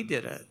that's how he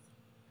did it.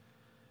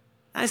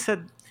 I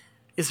said,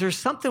 is there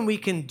something we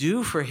can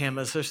do for him?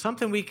 Is there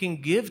something we can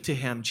give to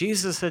him?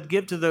 Jesus said,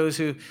 give to those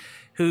who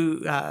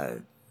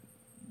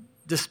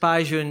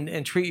despise you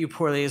and treat you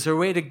poorly. Is there a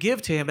way to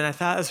give to him? And I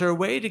thought, is there a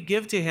way to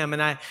give to him?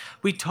 And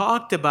we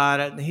talked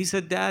about it. And he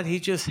said, Dad, he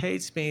just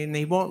hates me and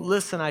he won't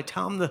listen. I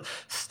tell him to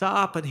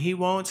stop and he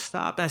won't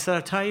stop. And I said,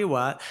 I'll tell you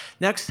what,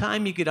 next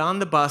time you get on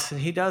the bus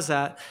and he does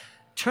that,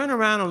 turn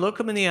around and look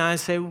him in the eye and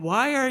say,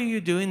 why are you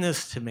doing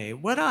this to me?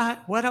 What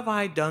have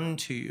I done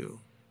to you?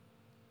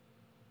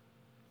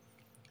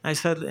 I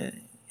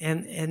said,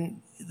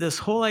 and this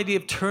whole idea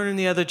of turning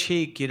the other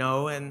cheek,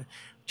 and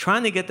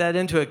trying to get that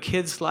into a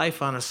kid's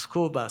life on a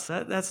school bus,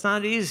 that's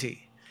not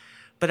easy.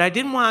 But I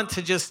didn't want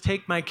to just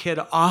take my kid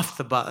off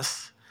the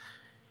bus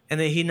and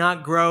that he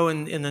not grow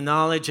in the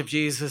knowledge of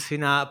Jesus, he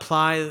not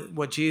apply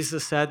what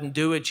Jesus said and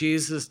do what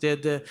Jesus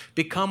did to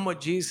become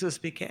what Jesus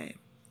became.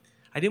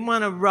 I didn't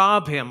want to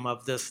rob him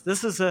of this.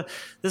 This is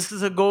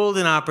a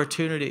golden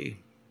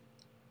opportunity.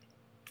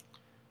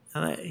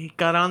 And he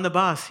got on the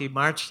bus. He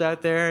marched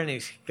out there and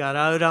he got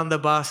out on the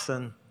bus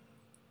and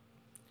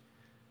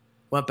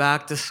went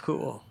back to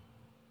school.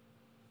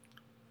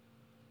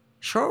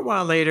 Short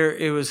while later,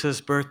 it was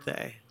his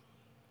birthday.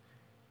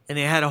 And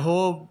he had a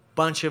whole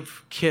bunch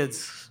of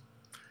kids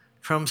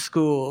from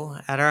school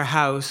at our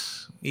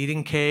house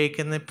eating cake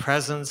and the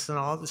presents and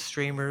all the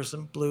streamers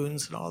and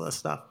balloons and all that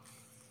stuff.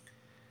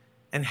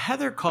 And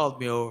Heather called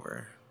me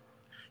over.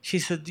 She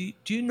said, do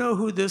you know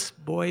who this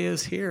boy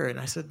is here? And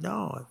I said,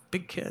 no, a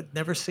big kid,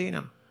 never seen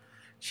him.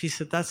 She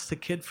said, that's the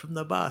kid from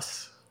the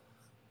bus.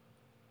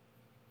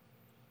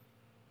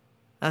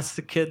 That's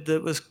the kid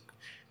that was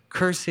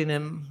cursing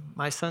in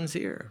my son's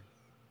ear.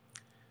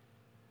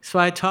 So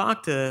I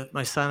talked to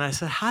my son. I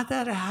said, how'd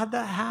that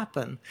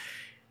happen?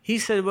 He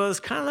said, well, it's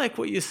kind of like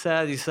what you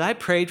said. He said, I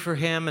prayed for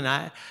him,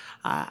 and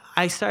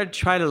I started to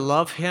try to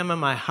love him in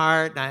my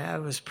heart, and I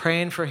was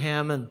praying for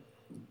him. And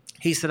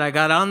he said, I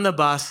got on the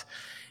bus,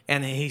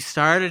 and he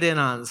started in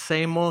on the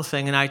same old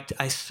thing. And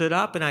I stood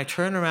up, and I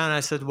turned around, and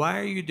I said, why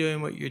are you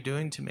doing what you're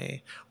doing to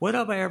me? What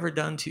have I ever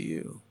done to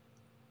you?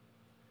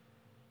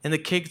 And the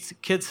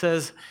kid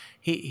says,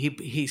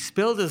 he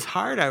spilled his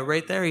heart out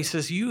right there. He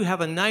says, you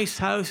have a nice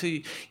house.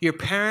 Your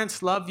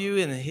parents love you.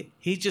 And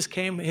he just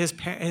came,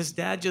 his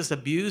dad just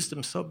abused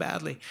him so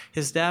badly.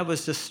 His dad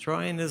was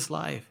destroying his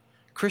life.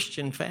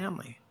 Christian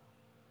family.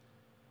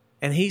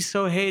 And he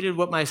so hated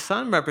what my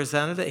son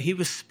represented that he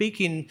was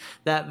speaking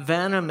that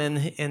venom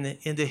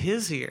into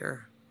his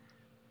ear.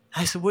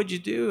 I said, what'd you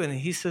do? And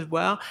he said,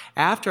 well,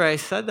 after I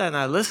said that and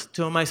I listened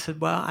to him, I said,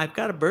 well, I've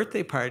got a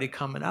birthday party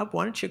coming up.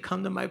 Why don't you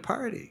come to my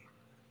party?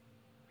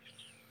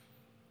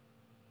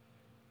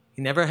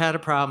 He never had a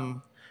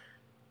problem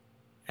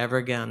ever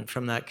again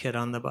from that kid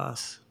on the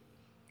bus.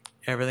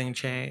 Everything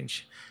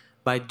changed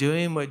by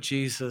doing what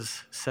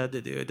Jesus said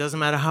to do. It doesn't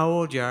matter how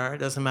old you are. It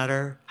doesn't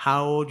matter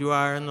how old you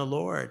are in the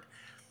Lord.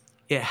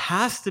 It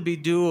has to be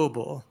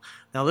doable.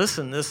 Now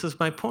listen, this is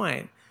my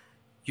point.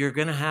 You're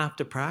going to have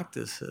to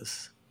practice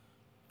this.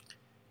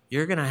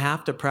 You're going to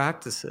have to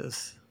practice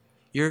this.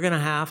 You're going to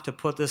have to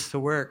put this to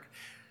work.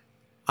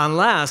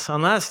 Unless,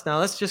 now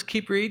let's just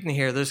keep reading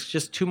here. There's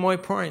just 2 more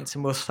points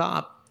and we'll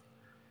stop.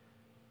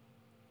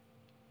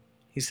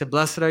 He said,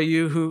 blessed are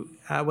you who,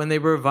 when they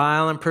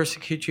revile and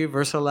persecute you,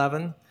 verse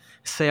 11,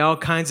 say all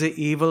kinds of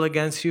evil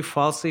against you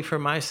falsely for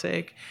my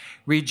sake.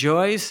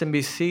 Rejoice and be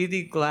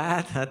exceedingly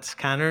glad. That's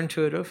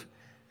counterintuitive.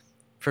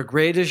 For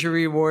great is your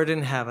reward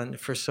in heaven,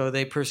 for so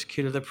they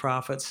persecuted the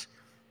prophets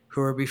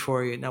who are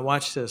before you. Now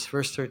watch this,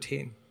 verse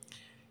 13.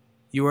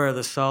 You are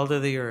the salt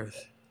of the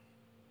earth.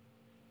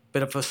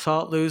 But if a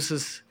salt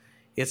loses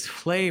its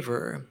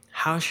flavor,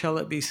 how shall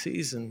it be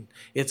seasoned?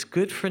 It's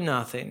good for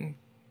nothing,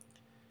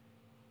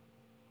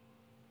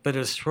 but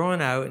is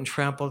thrown out and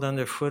trampled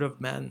under foot of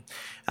men.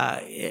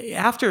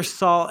 After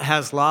salt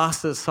has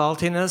lost its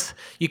saltiness,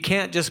 you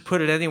can't just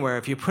put it anywhere.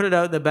 If you put it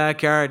out in the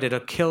backyard, it'll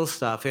kill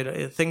stuff.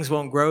 Things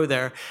won't grow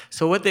there.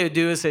 So what they would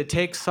do is they'd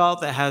take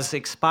salt that has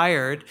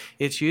expired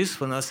its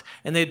usefulness,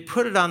 and they'd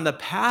put it on the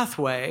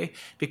pathway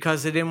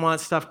because they didn't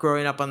want stuff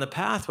growing up on the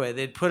pathway.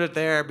 They'd put it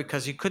there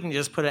because you couldn't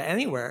just put it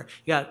anywhere.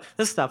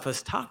 This stuff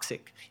is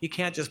toxic. You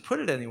can't just put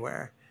it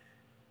anywhere.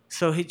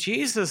 So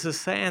Jesus is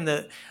saying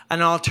that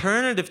an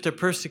alternative to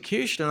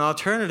persecution, an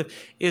alternative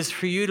is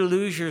for you to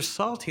lose your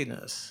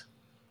saltiness.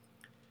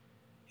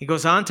 He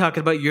goes on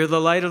talking about you're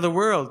the light of the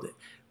world,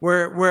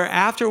 where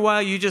after a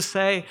while you just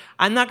say,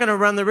 I'm not going to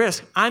run the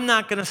risk. I'm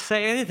not going to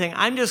say anything.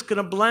 I'm just going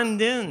to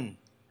blend in.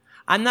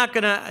 I'm not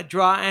going to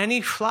draw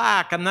any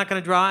flack. I'm not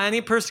going to draw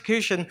any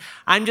persecution.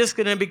 I'm just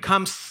going to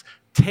become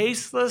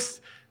tasteless,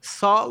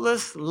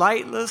 saltless,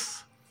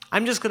 lightless.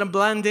 I'm just going to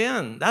blend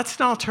in. That's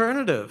an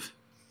alternative.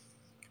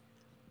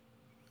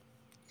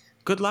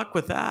 Good luck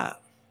with that.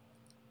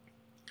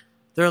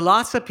 There are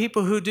lots of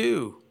people who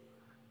do.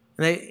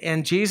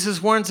 And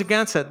Jesus warns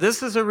against it.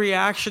 This is a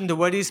reaction to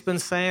what he's been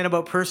saying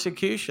about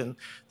persecution,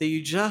 that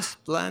you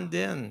just blend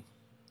in.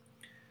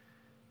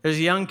 There's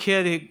a young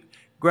kid who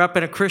grew up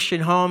in a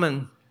Christian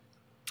home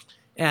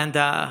and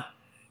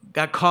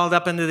got called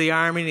up into the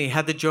army, and he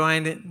had to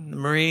join the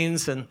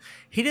Marines, and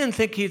he didn't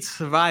think he'd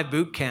survive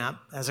boot camp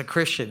as a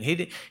Christian.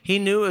 He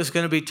knew it was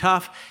going to be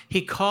tough.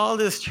 He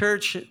called his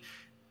church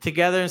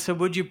together and said,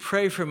 would you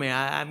pray for me?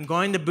 I'm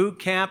going to boot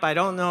camp. I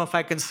don't know if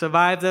I can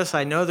survive this.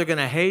 I know they're going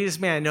to haze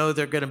me. I know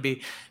they're going to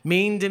be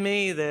mean to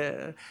me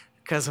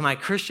because of my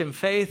Christian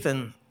faith.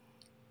 And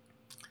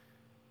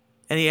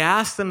he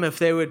asked them if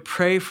they would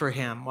pray for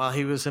him while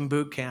he was in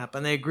boot camp.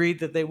 And they agreed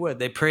that they would.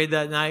 They prayed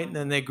that night, and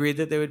then they agreed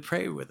that they would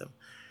pray with him.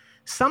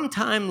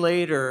 Sometime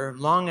later,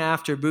 long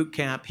after boot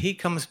camp, he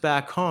comes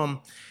back home,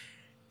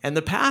 And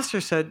the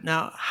pastor said,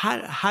 now,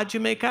 how'd you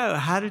make out?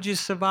 How did you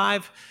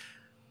survive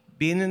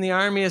being in the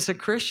army as a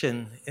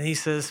Christian? And he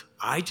says,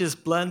 I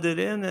just blended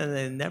in and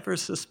they never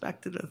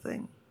suspected a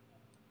thing.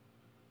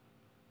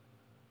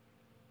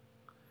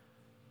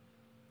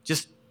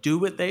 Just do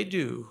what they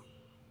do.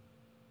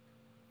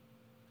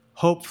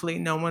 Hopefully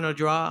no one will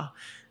draw.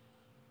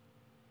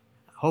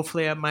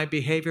 Hopefully my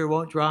behavior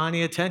won't draw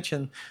any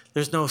attention.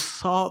 There's no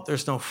salt,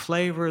 there's no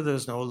flavor,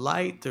 there's no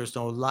light, there's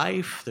no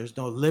life, there's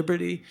no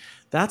liberty.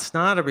 That's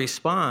not a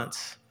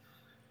response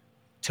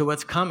to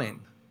what's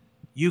coming.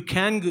 You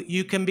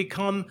can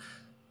become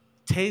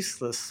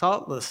tasteless,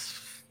 saltless,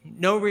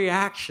 no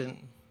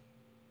reaction.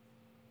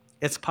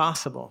 It's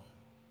possible.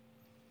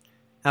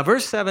 Now,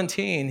 verse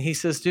 17, he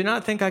says, do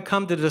not think I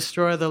come to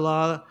destroy the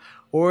law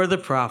or the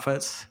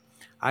prophets.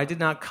 I did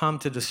not come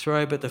to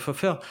destroy, but to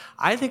fulfill.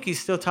 I think he's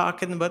still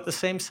talking about the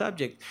same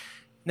subject.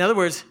 In other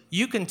words,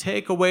 you can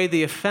take away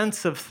the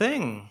offensive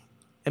thing,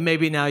 and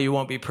maybe now you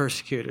won't be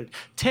persecuted.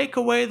 Take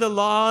away the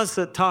laws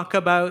that talk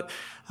about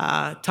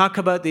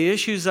the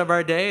issues of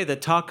our day,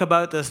 that talk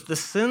about the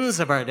sins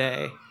of our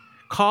day.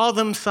 Call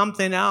them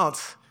something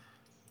else.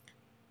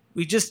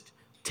 We just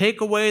take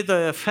away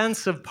the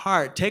offensive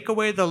part. Take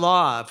away the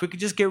law. If we could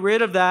just get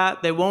rid of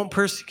that, they won't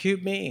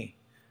persecute me.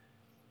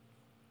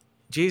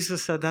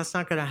 Jesus said, that's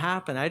not going to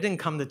happen. I didn't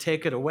come to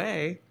take it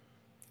away.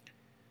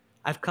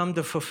 I've come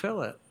to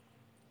fulfill it.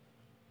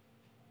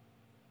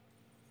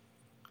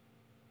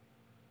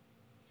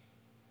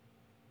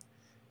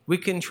 We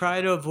can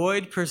try to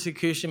avoid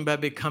persecution by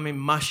becoming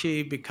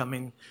mushy,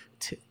 becoming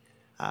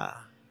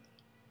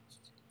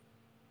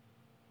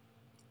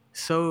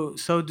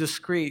so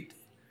discreet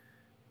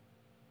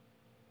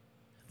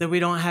that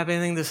we don't have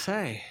anything to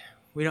say.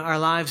 Our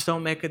lives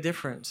don't make a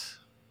difference.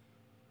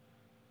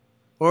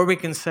 Or we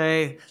can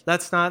say,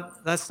 let's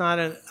not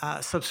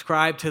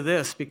subscribe to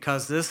this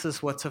because this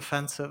is what's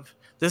offensive.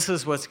 This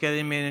is what's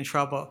getting me in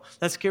trouble.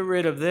 Let's get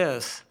rid of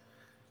this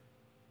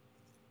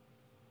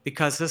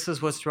because this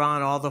is what's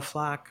drawing all the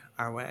flack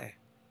our way.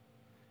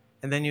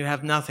 And then you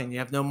have nothing. You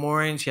have no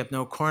moorings. You have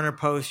no corner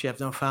posts. You have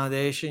no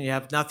foundation. You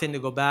have nothing to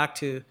go back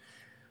to.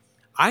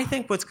 I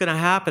think what's going to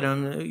happen,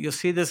 and you'll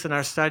see this in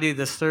our study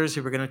this Thursday.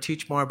 We're going to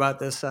teach more about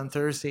this on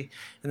Thursday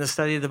in the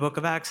study of the book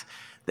of Acts.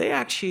 They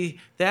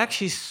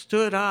actually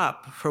stood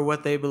up for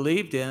what they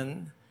believed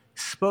in,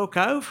 spoke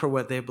out for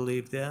what they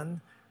believed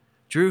in,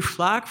 drew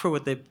flack for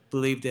what they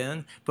believed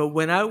in, but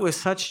went out with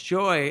such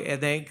joy,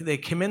 and they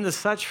came into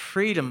such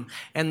freedom,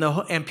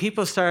 and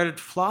people started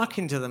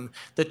flocking to them.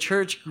 The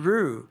church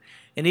grew.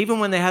 And even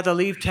when they had to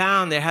leave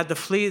town, they had to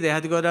flee, they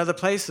had to go to other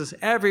places.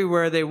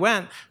 Everywhere they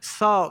went,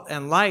 salt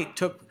and light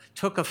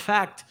took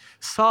effect.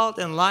 Salt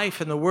and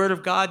life and the Word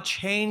of God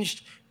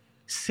changed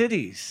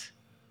cities.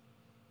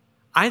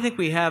 I think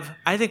we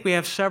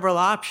have several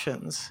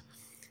options,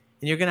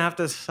 and you're going to have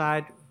to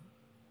decide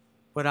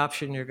what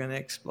option you're going to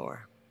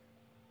explore.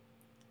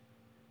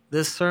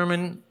 This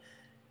sermon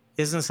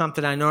isn't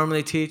something I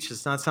normally teach.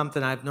 It's not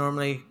something I've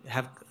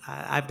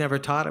never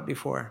taught it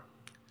before.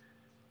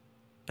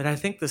 But I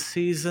think the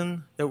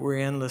season that we're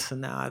in,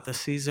 listen now, the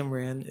season we're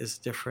in is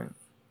different.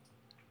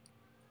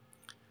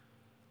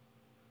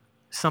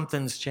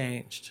 Something's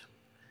changed.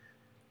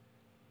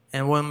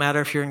 And it won't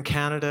matter if you're in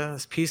Canada,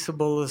 as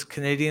peaceable as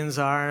Canadians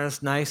are,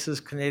 as nice as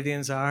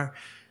Canadians are,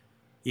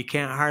 you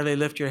can't hardly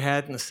lift your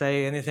head and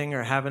say anything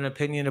or have an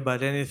opinion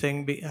about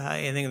anything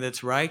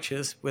that's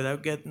righteous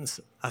without getting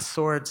a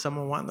sword,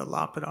 someone wanting to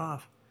lop it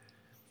off.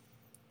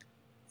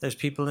 There's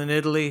people in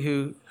Italy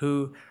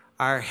who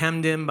are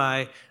hemmed in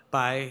by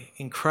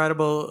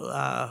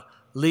incredible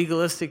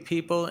legalistic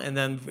people, and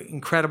then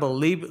incredible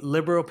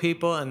liberal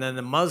people, and then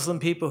the Muslim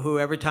people who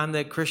every time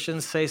that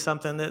Christians say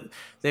something that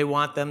they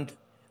want them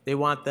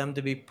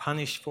to be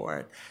punished for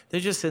it. They're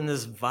just in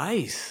this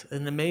vice,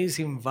 an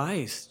amazing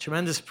vice,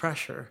 tremendous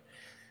pressure.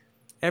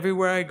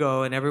 Everywhere I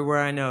go and everywhere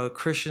I know,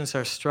 Christians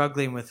are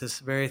struggling with this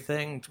very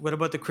thing. What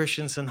about the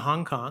Christians in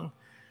Hong Kong?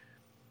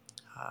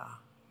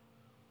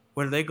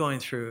 What are they going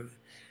through?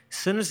 As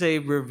soon as they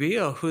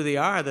reveal who they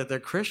are, that they're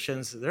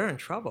Christians, they're in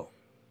trouble.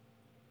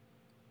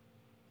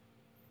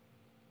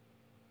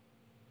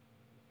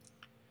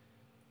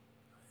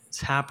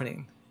 It's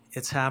happening.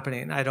 It's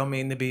happening. I don't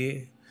mean to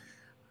be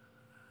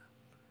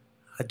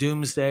a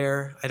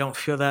doomsdayer. I don't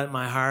feel that in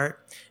my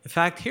heart. In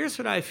fact, here's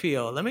what I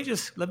feel. Let me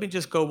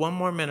just go one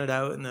more minute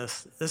out in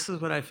this. This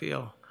is what I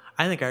feel.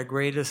 I think our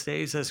greatest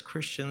days as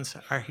Christians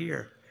are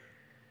here.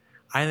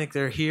 I think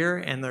they're here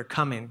and they're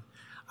coming.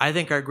 I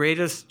think our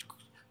greatest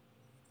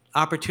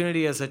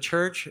opportunity as a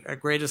church, our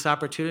greatest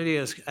opportunity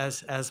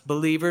as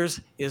believers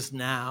is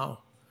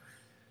now.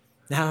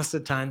 Now is the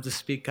time to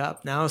speak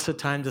up. Now is the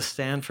time to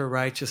stand for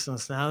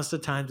righteousness. Now is the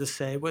time to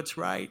say what's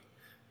right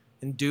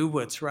and do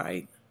what's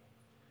right.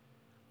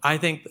 I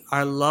think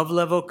our love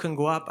level can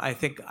go up. I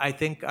think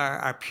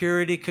our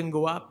purity can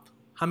go up.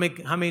 How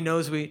many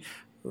knows we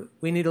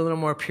need a little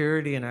more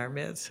purity in our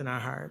midst, in our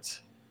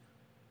hearts?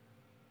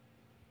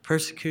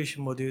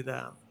 Persecution will do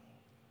that.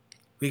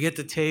 We get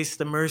to taste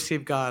the mercy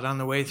of God on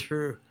the way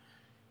through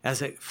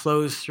as it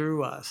flows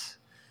through us.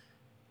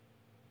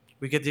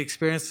 We get to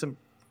experience some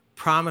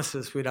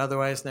promises we'd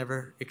otherwise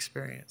never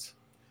experience.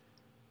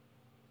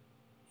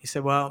 He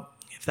said, well,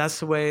 if that's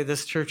the way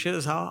this church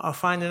is, I'll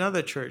find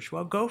another church.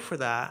 Well, go for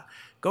that.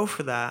 Go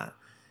for that.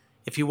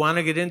 If you want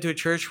to get into a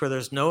church where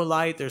there's no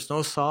light, there's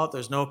no salt,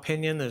 there's no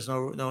opinion, there's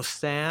no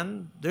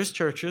stand, there's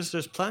churches,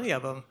 there's plenty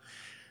of them,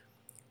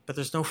 but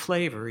there's no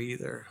flavor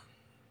either.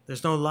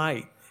 There's no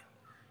light.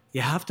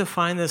 You have to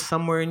find this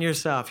somewhere in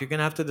yourself. You're going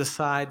to have to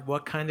decide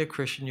what kind of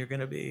Christian you're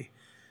going to be.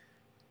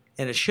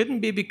 And it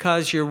shouldn't be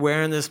because you're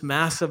wearing this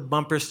massive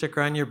bumper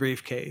sticker on your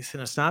briefcase.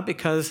 And it's not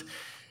because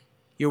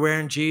you're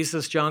wearing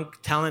Jesus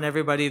junk, telling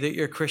everybody that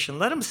you're a Christian.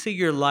 Let them see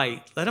your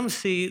light. Let them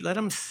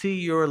see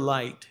your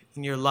light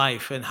in your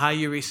life and how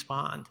you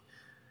respond.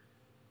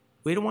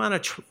 We don't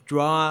want to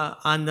draw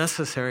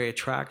unnecessary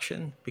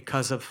attraction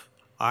because of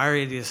our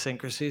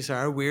idiosyncrasies,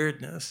 our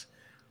weirdness.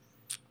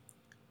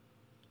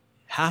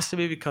 It has to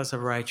be because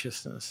of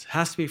righteousness. It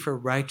has to be for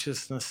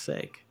righteousness'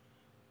 sake.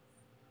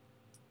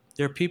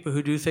 There are people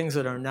who do things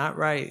that are not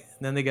right,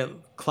 and then they get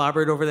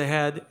clobbered over the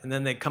head, and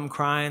then they come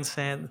crying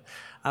saying,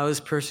 I was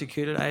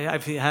persecuted.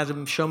 I've had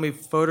them show me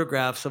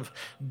photographs of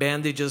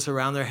bandages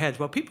around their heads.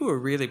 Well, people who are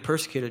really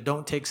persecuted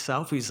don't take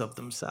selfies of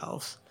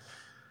themselves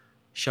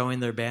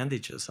showing their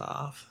bandages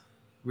off.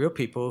 Real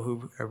people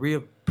who are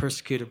real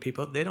persecuted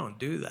people, they don't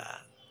do that.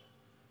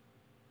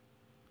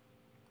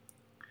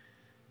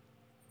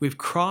 We've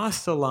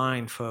crossed the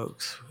line,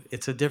 folks.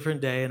 It's a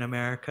different day in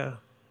America.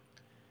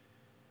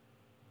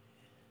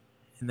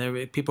 And there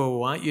are people who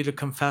want you to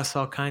confess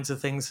all kinds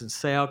of things and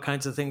say all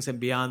kinds of things and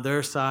be on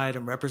their side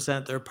and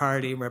represent their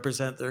party and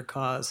represent their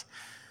cause.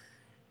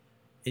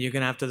 And you're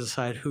going to have to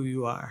decide who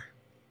you are,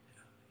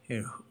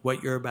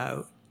 what you're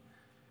about,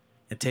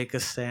 and take a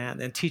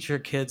stand and teach your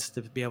kids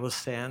to be able to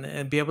stand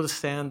and be able to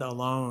stand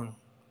alone.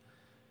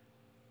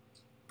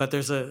 But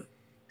there's a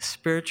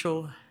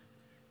spiritual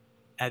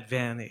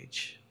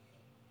advantage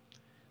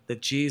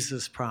that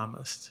Jesus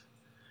promised.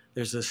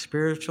 There's a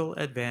spiritual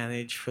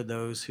advantage for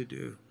those who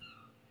do.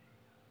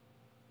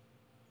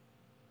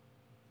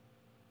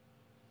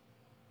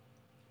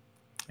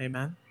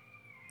 Amen?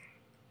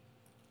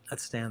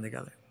 Let's stand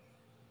together.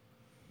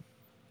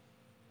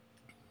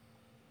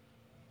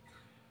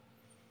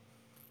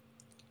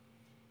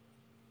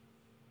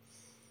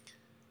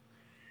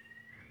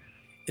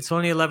 It's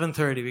only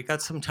 11:30. We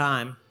got some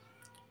time.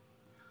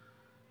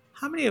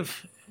 How many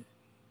of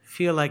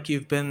feel like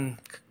you've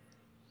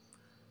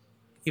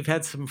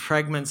had some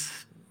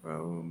fragments,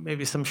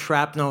 maybe some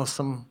shrapnel,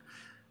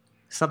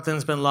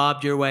 something's been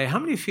lobbed your way? How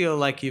many feel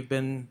like you've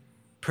been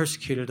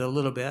persecuted a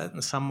little bit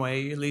in some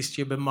way? At least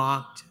you've been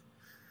mocked,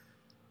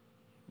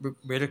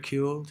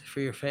 ridiculed for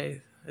your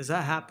faith. Has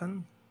that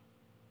happened?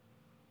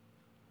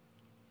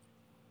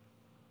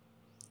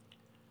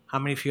 How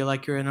many feel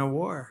like you're in a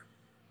war?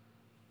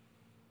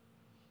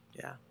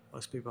 Yeah,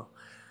 most people.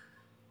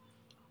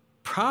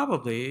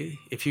 Probably,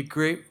 if you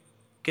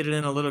get it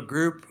in a little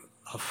group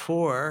of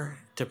 4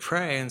 to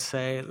pray and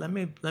say, let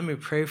me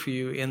pray for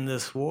you in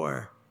this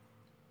war,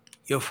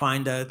 you'll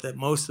find out that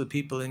most of the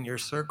people in your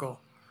circle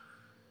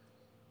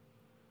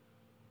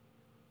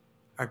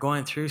are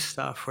going through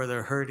stuff where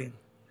they're hurting.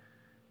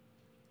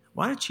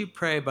 Why don't you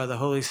pray by the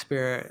Holy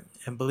Spirit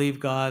and believe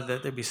God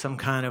that there be some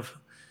kind of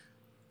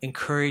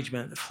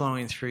encouragement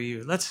flowing through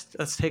you? Let's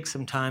take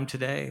some time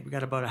today. We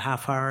got about a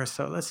half hour or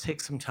so. Let's take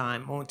some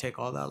time. It won't take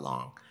all that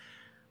long.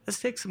 Let's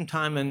take some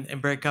time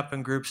and break up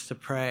in groups to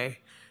pray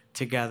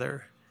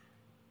together.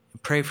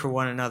 And pray for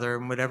one another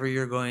and whatever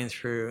you're going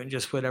through, and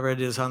just whatever it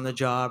is on the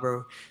job,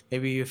 or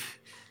maybe you've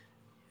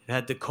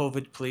had the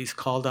COVID police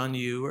called on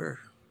you, or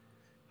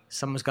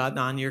someone's gotten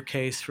on your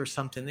case for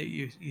something that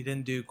you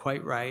didn't do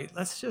quite right.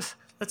 Let's just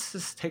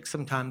take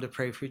some time to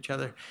pray for each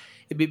other.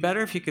 It'd be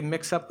better if you could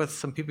mix up with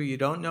some people you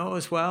don't know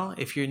as well.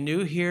 If you're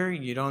new here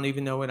and you don't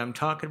even know what I'm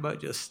talking about,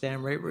 just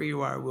stand right where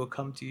you are. We'll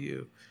come to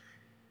you.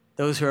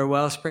 Those who are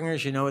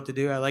Wellspringers, you know what to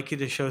do. I'd like you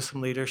to show some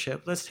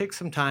leadership. Let's take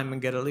some time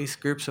and get at least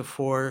groups of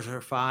 4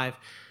 or 5,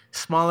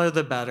 smaller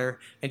the better,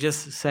 and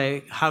just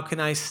say, how can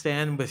I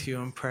stand with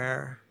you in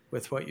prayer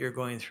with what you're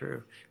going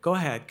through? Go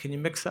ahead. Can you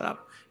mix it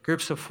up?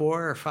 Groups of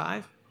 4 or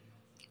 5?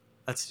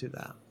 Let's do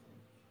that.